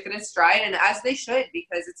kind of took it in stride, and as they should,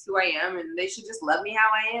 because it's who I am, and they should just love me how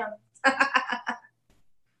I am.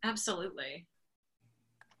 Absolutely.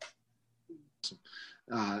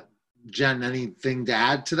 Jen, anything to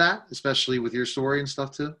add to that, especially with your story and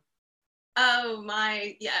stuff too? Oh,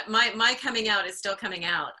 my coming out is still coming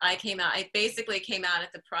out. I basically came out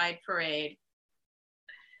at the Pride Parade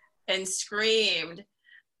and screamed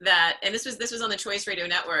that, and this was on the Choice Radio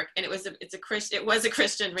Network, and it was a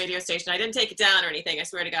Christian radio station. I didn't take it down or anything, I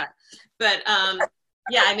swear to God. But I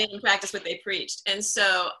made them practice what they preached. And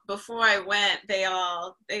so before I went, they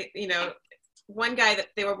one guy that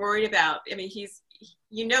they were worried about, I mean, he's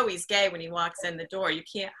gay when he walks in the door. You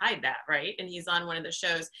can't hide that, right? And he's on one of the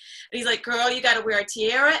shows. And he's like, girl, you got to wear a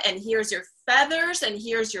tiara, and here's your feathers, and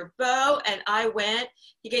here's your bow. And I went,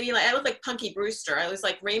 he gave me I looked like Punky Brewster. I was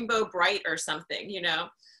like Rainbow Bright or something, And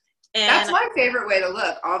that's my favorite way to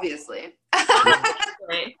look, obviously.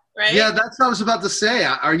 Right? Yeah, that's what I was about to say.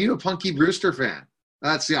 Are you a Punky Brewster fan?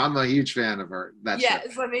 I'm a huge fan of her.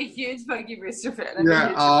 Yes, I'm a huge Punky Brewster fan.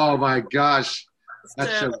 Oh my gosh.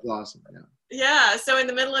 That show's awesome. Yeah. Yeah, so in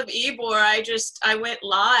the middle of Ybor, I went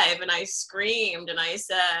live and I screamed and I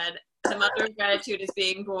said, the Mother of Gratitude is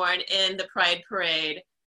being born in the Pride Parade,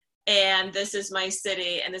 and this is my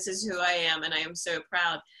city, and this is who I am, and I am so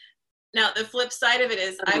proud. Now, the flip side of it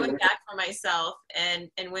is I went back for myself and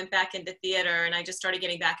went back into theater, and I just started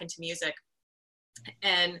getting back into music.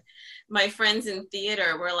 And my friends in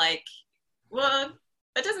theater were like, well,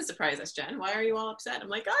 that doesn't surprise us, Jen. Why are you all upset? I'm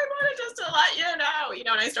like, I wanted just to let you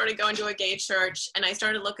know, and I started going to a gay church, and I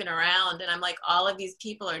started looking around, and I'm like, all of these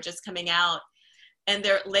people are just coming out, and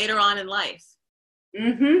they're later on in life.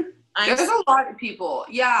 Mm-hmm. There's a lot of people.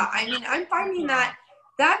 Yeah, I mean, I'm finding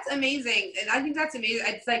that's amazing, and I think that's amazing.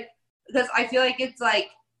 It's like, because I feel like it's like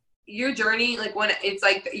your journey, like when it's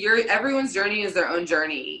like everyone's journey is their own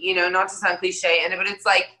journey, not to sound cliche, but it's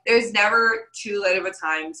like there's never too late of a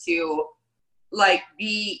time to like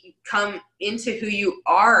come into who you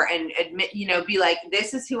are and admit, be like,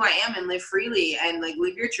 this is who I am, and live freely and like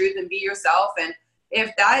live your truth and be yourself. And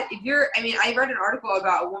I read an article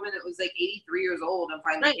about a woman that was like 83 years old and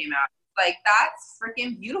finally came out. Like, that's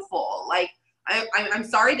freaking beautiful. Like, I'm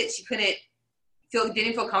sorry that she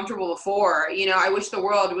didn't feel comfortable before. I wish the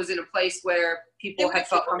world was in a place where people had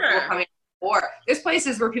felt comfortable coming before. There's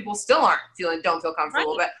places where people still don't feel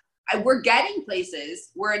comfortable, but we're getting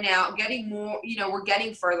places. We're now getting more, we're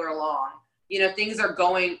getting further along. Things are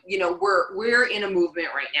going, we're in a movement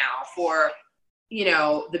right now for,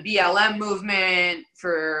 the BLM movement,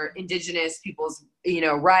 for Indigenous people's,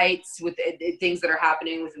 rights, with things that are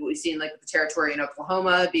happening with what we've seen, like the territory in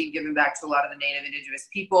Oklahoma being given back to a lot of the Native Indigenous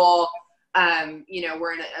people.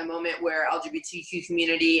 We're in a moment where LGBTQ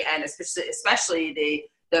community, and especially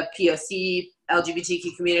the POC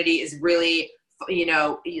LGBTQ community, is really,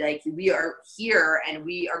 like, we are here and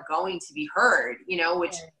we are going to be heard,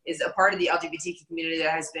 which is a part of the LGBTQ community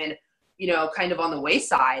that has been, kind of on the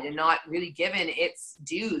wayside and not really given its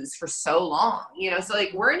dues for so long, so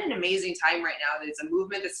like we're in an amazing time right now. That it's a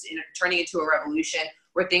movement that's turning into a revolution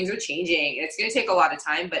where things are changing, and it's going to take a lot of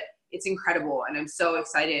time, but it's incredible. And I'm so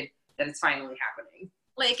excited that it's finally happening.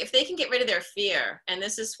 Like, if they can get rid of their fear, and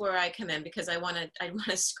this is where I come in, because I want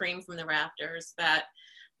to scream from the rafters that,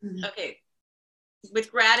 okay,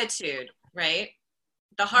 with gratitude, right?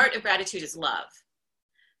 The heart of gratitude is love.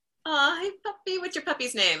 Oh, hey puppy, what's your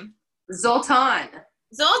puppy's name? Zoltan,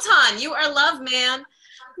 you are love, man.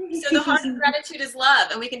 So the heart of gratitude is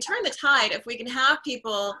love, and we can turn the tide if we can have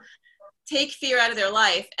people take fear out of their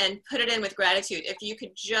life and put it in with gratitude. If you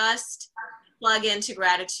could just plug into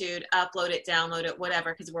gratitude, upload it, download it,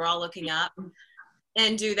 whatever, because we're all looking up.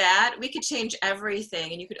 and do that, we could change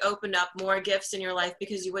everything, and you could open up more gifts in your life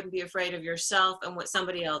because you wouldn't be afraid of yourself and what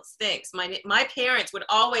somebody else thinks. My parents would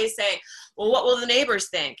always say, well, what will the neighbors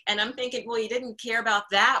think? And I'm thinking, well, you didn't care about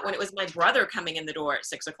that when it was my brother coming in the door at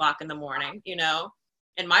 6 o'clock in the morning, you know,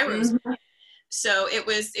 and my room's so it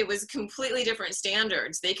was completely different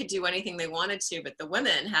standards. They could do anything they wanted to, but the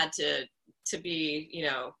women had to be, you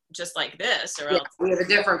know, just like this, or else we have a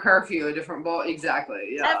different curfew, a different ball.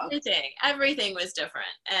 Exactly. Yeah. Everything was different.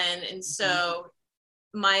 And so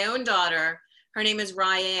my own daughter, her name is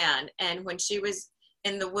Ryan, and when she was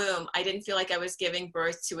in the womb, I didn't feel like I was giving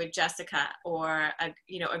birth to a Jessica or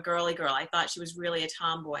a girly girl. I thought she was really a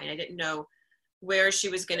tomboy, and I didn't know where she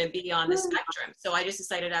was going to be on the spectrum. So I just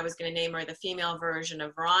decided I was going to name her the female version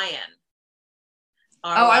of Ryan.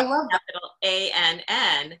 I love that.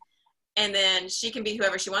 ANN. And then she can be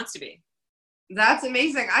whoever she wants to be. That's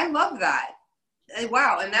amazing. I love that.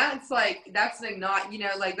 Wow. And that's like not, you know,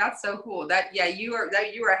 like, that's so cool. You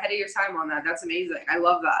were ahead of your time on that. That's amazing. I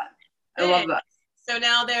love that. I love that. So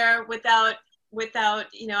now they're without,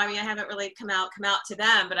 you know, I mean, I haven't really come out to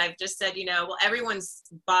them, but I've just said, you know, well, everyone's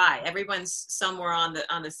somewhere on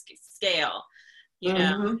the scale, you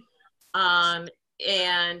know? And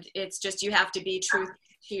it's just, you have to be true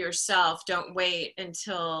to yourself. Don't wait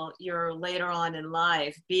until you're later on in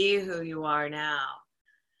life. Be who you are now.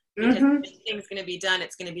 Because if anything's going to be done,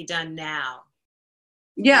 it's going to be done now.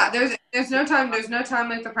 Yeah, there's no time like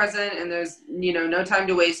the present, and there's, you know, no time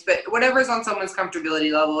to waste. But whatever's on someone's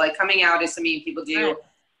comfortability level, like coming out is something people do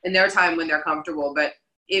in their time when they're comfortable. But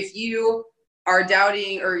if you are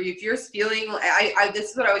doubting, or if you're feeling,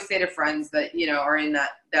 this is what I always say to friends that, you know, are in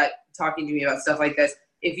that talking to me about stuff like this.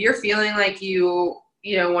 If you're feeling like you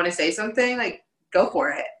know, want to say something, like, go for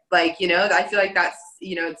it. Like, you know, I feel like that's,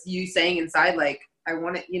 you know, it's you saying inside, like, I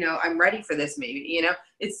want it, you know, I'm ready for this, maybe, you know,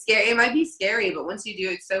 it's scary. It might be scary, but once you do,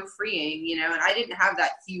 it's so freeing, you know. And I didn't have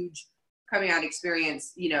that huge coming out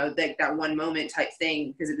experience, you know, that one moment type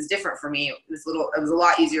thing, because it was different for me. It was a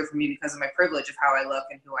lot easier for me because of my privilege of how I look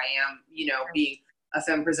and who I am, you know, being a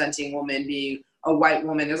femme presenting woman, being a white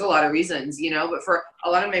woman. There's a lot of reasons, you know, but for a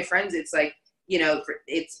lot of my friends, it's like, you know,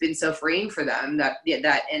 it's been so freeing for them that,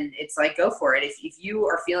 and it's like, go for it. If you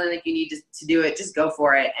are feeling like you need to do it, just go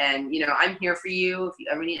for it. And, you know, I'm here for you. If you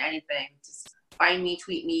ever need anything, just find me,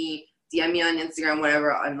 tweet me, DM me on Instagram,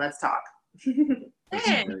 whatever, and let's talk. Thanks,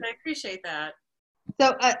 I appreciate that.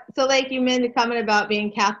 So like you made the comment about being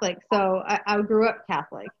Catholic. So I grew up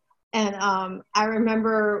Catholic, and I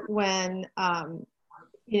remember when,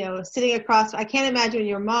 you know, sitting across, I can't imagine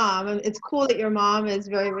your mom. And it's cool that your mom is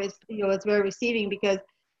very receiving, because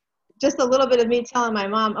just a little bit of me telling my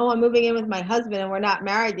mom, oh, I'm moving in with my husband and we're not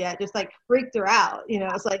married yet, just like freaked her out. You know,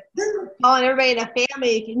 it's like calling everybody in a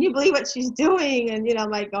family, can you believe what she's doing? And, you know, I'm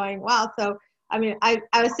like going, wow. So, I mean, I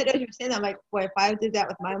was sitting there saying that, I'm like, boy, if I did that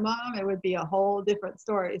with my mom, it would be a whole different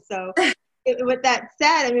story. So with that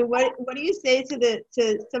said, I mean, what do you say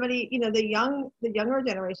to somebody, you know, the younger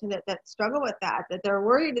generation that struggle with that they're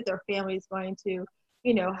worried that their family is going to,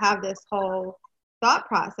 you know, have this whole thought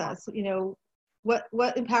process? You know,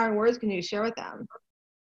 what empowering words can you share with them?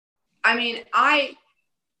 I mean, I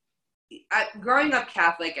growing up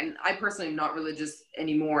Catholic, and I personally am not religious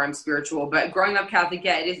anymore, I'm spiritual, but growing up Catholic,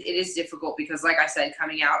 yeah, it is difficult, because like I said,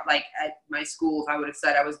 coming out, like at my school, if I would have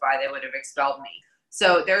said I was bi, they would have expelled me.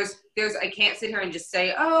 So there's I can't sit here and just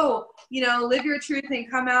say, oh, you know, live your truth and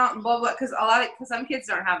come out and blah blah, because some kids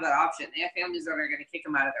don't have that option. They have families that are going to kick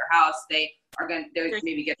them out of their house. They're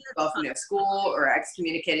maybe get expelled from their school or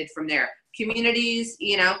excommunicated from their communities,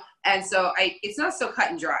 you know. And so it's not so cut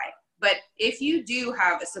and dry. But if you do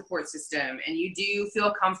have a support system and you do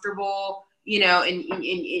feel comfortable, you know, and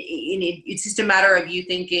it's just a matter of you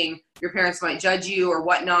thinking your parents might judge you or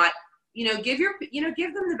whatnot, you know, give them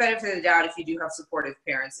the benefit of the doubt if you do have supportive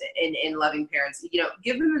parents and loving parents. You know,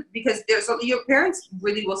 give them, because your parents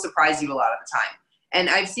really will surprise you a lot of the time. And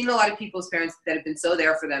I've seen a lot of people's parents that have been so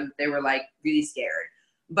there for them, they were like really scared.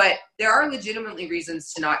 But there are legitimately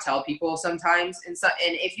reasons to not tell people sometimes. And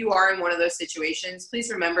if you are in one of those situations, please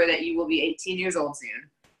remember that you will be 18 years old soon,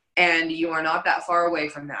 and you are not that far away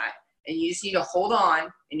from that. And you just need to hold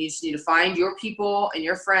on, and you just need to find your people and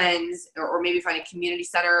your friends, or maybe find a community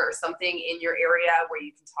center or something in your area where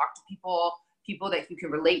you can talk to people that you can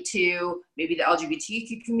relate to, maybe the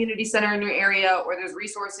LGBTQ community center in your area, or there's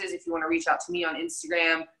resources. If you want to reach out to me on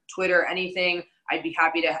Instagram, Twitter, anything, I'd be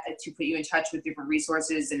happy to put you in touch with different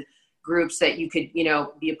resources and groups that you could, you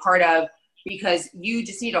know, be a part of, because you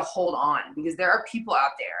just need to hold on, because there are people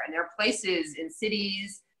out there, and there are places in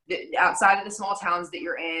cities outside of the small towns that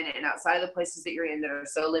you're in, and outside of the places that you're in, that are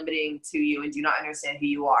so limiting to you and do not understand who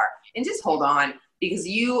you are. And just hold on. because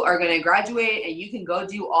you are going to graduate and you can go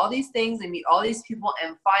do all these things and meet all these people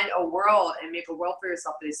and find a world and make a world for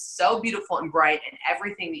yourself that is so beautiful and bright and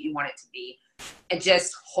everything that you want it to be. And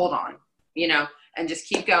just hold on, you know, and just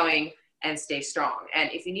keep going and stay strong.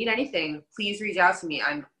 And if you need anything, please reach out to me.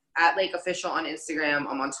 I'm at Lake Official on Instagram.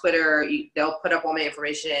 I'm on Twitter. They'll put up all my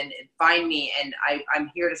information and find me. And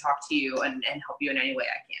I'm here to talk to you and help you in any way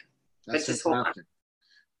I can. That's but just hold on.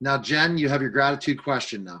 Now, Jen, you have your gratitude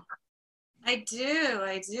question now. I do.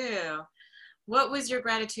 What was your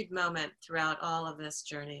gratitude moment throughout all of this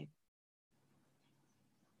journey?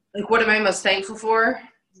 Like, what am I most thankful for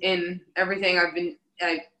in everything I've been,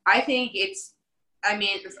 I think it's, I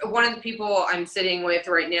mean, one of the people I'm sitting with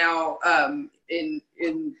right now,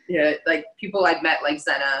 like people I've met, like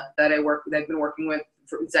Zena, that I've been working with.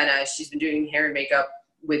 Zena, she's been doing hair and makeup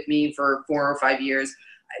with me for 4 or 5 years.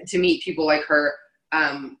 To meet people like her,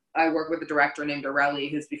 I work with a director named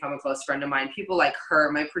Aurelie, who's become a close friend of mine. People like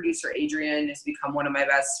her, my producer Adrian has become one of my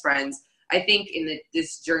best friends. I think in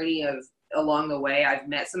this journey of along the way, I've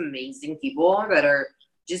met some amazing people that are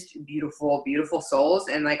just beautiful, beautiful souls.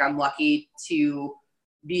 And like, I'm lucky to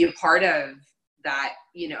be a part of that,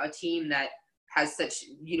 you know, a team that has such,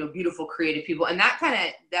 you know, beautiful creative people. And that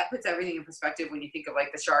puts everything in perspective when you think of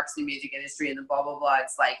like the sharks in the music industry and the blah, blah, blah.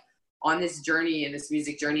 It's like on this journey, in this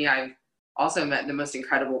music journey, I've also met the most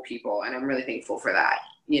incredible people. And I'm really thankful for that.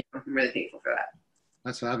 You know, I'm really thankful for that.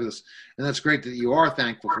 That's fabulous. And that's great that you are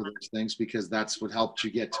thankful for those things, because that's what helped you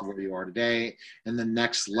get to where you are today and the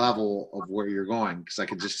next level of where you're going. Because I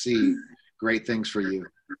could just see great things for you,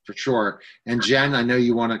 for sure. And Jen, I know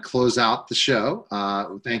you want to close out the show.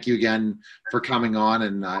 Thank you again for coming on,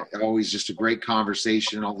 and always just a great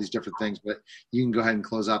conversation, all these different things. But you can go ahead and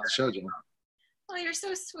close out the show, Jen. Oh, you're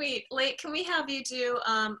so sweet. Lake, can we have you do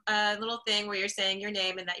a little thing where you're saying your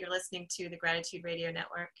name and that you're listening to the Gratitude Radio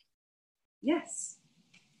Network? Yes.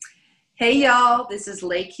 Hey, y'all. This is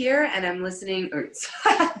Lake here, and I'm listening.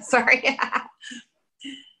 Sorry.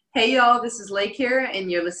 Hey, y'all. This is Lake here,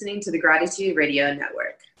 and you're listening to the Gratitude Radio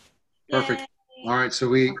Network. Perfect. Yay. All right.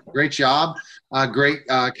 So great job. Great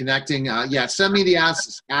connecting. Yeah. Send me the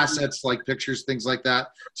assets like pictures, things like that,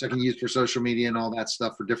 so I can use for social media and all that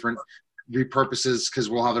stuff for different repurposes,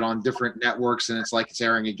 because we'll have it on different networks and it's like it's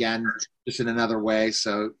airing again, just in another way.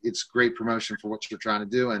 So it's great promotion for what you're trying to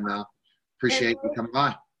do, and appreciate you coming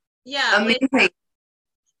by. Yeah. Amazing.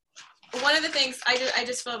 One of the things I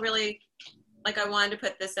just feel really like I wanted to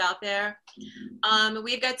put this out there.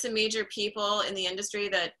 We've got some major people in the industry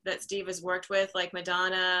that Steve has worked with, like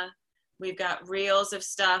Madonna. We've got reels of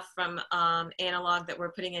stuff from analog that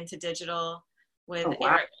we're putting into digital with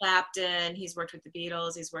Eric Clapton. He's worked with the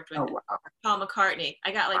Beatles. He's worked with Paul McCartney.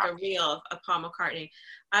 I got like a reel of Paul McCartney.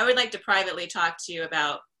 I would like to privately talk to you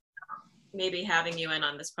about maybe having you in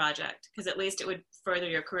on this project, because at least it would further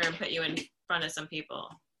your career and put you in front of some people.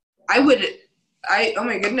 Oh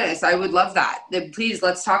my goodness, I would love that. Please,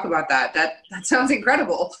 let's talk about that. That sounds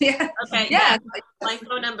incredible. Yeah. Okay. Yeah. My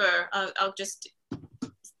phone number, I'll just,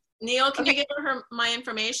 Neil, can you give her my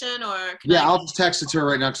information, or? I'll just text it to her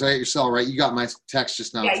right now, because I got your cell, right? You got my text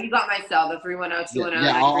just now. Yeah, you got my cell, the 310-210.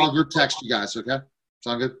 Yeah, I'll group text you guys, okay?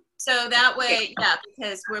 Sound good? So that way, yeah,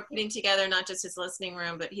 because we're putting together not just his listening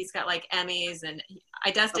room, but he's got like Emmys, and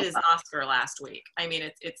I dusted his Oscar last week. I mean,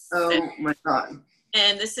 it's my God.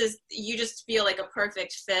 And you just feel like a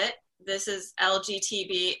perfect fit. This is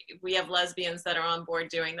LGTB. We have lesbians that are on board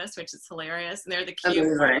doing this, which is hilarious. And they're the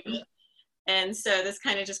cute part of it. And so this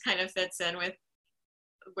kind of fits in with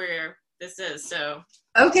where this is. So.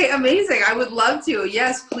 Okay, amazing. I would love to.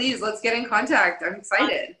 Yes, please. Let's get in contact. I'm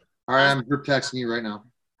excited. All right, I'm group texting you right now.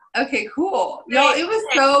 Okay, cool. Y'all, it was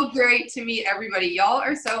so great to meet everybody. Y'all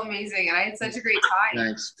are so amazing, and I had such a great time.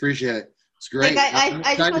 Thanks. Appreciate it. It's great.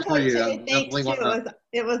 I just want to say thanks too.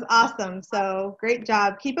 It was awesome. So great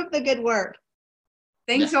job. Keep up the good work.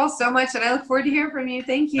 Thanks y'all so much, and I look forward to hearing from you.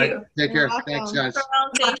 Thank you. Right. Take care. Thanks, guys.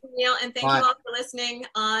 Thank you, Neil, and thank you all for listening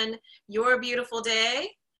on your beautiful day,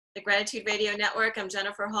 the Gratitude Radio Network. I'm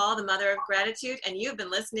Jennifer Hall, the Mother of Gratitude, and you've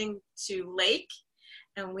been listening to Lake,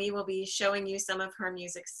 and we will be showing you some of her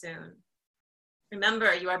music soon.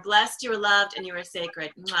 Remember, you are blessed, you are loved, and you are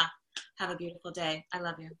sacred. Mwah. Have a beautiful day. I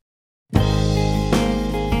love you.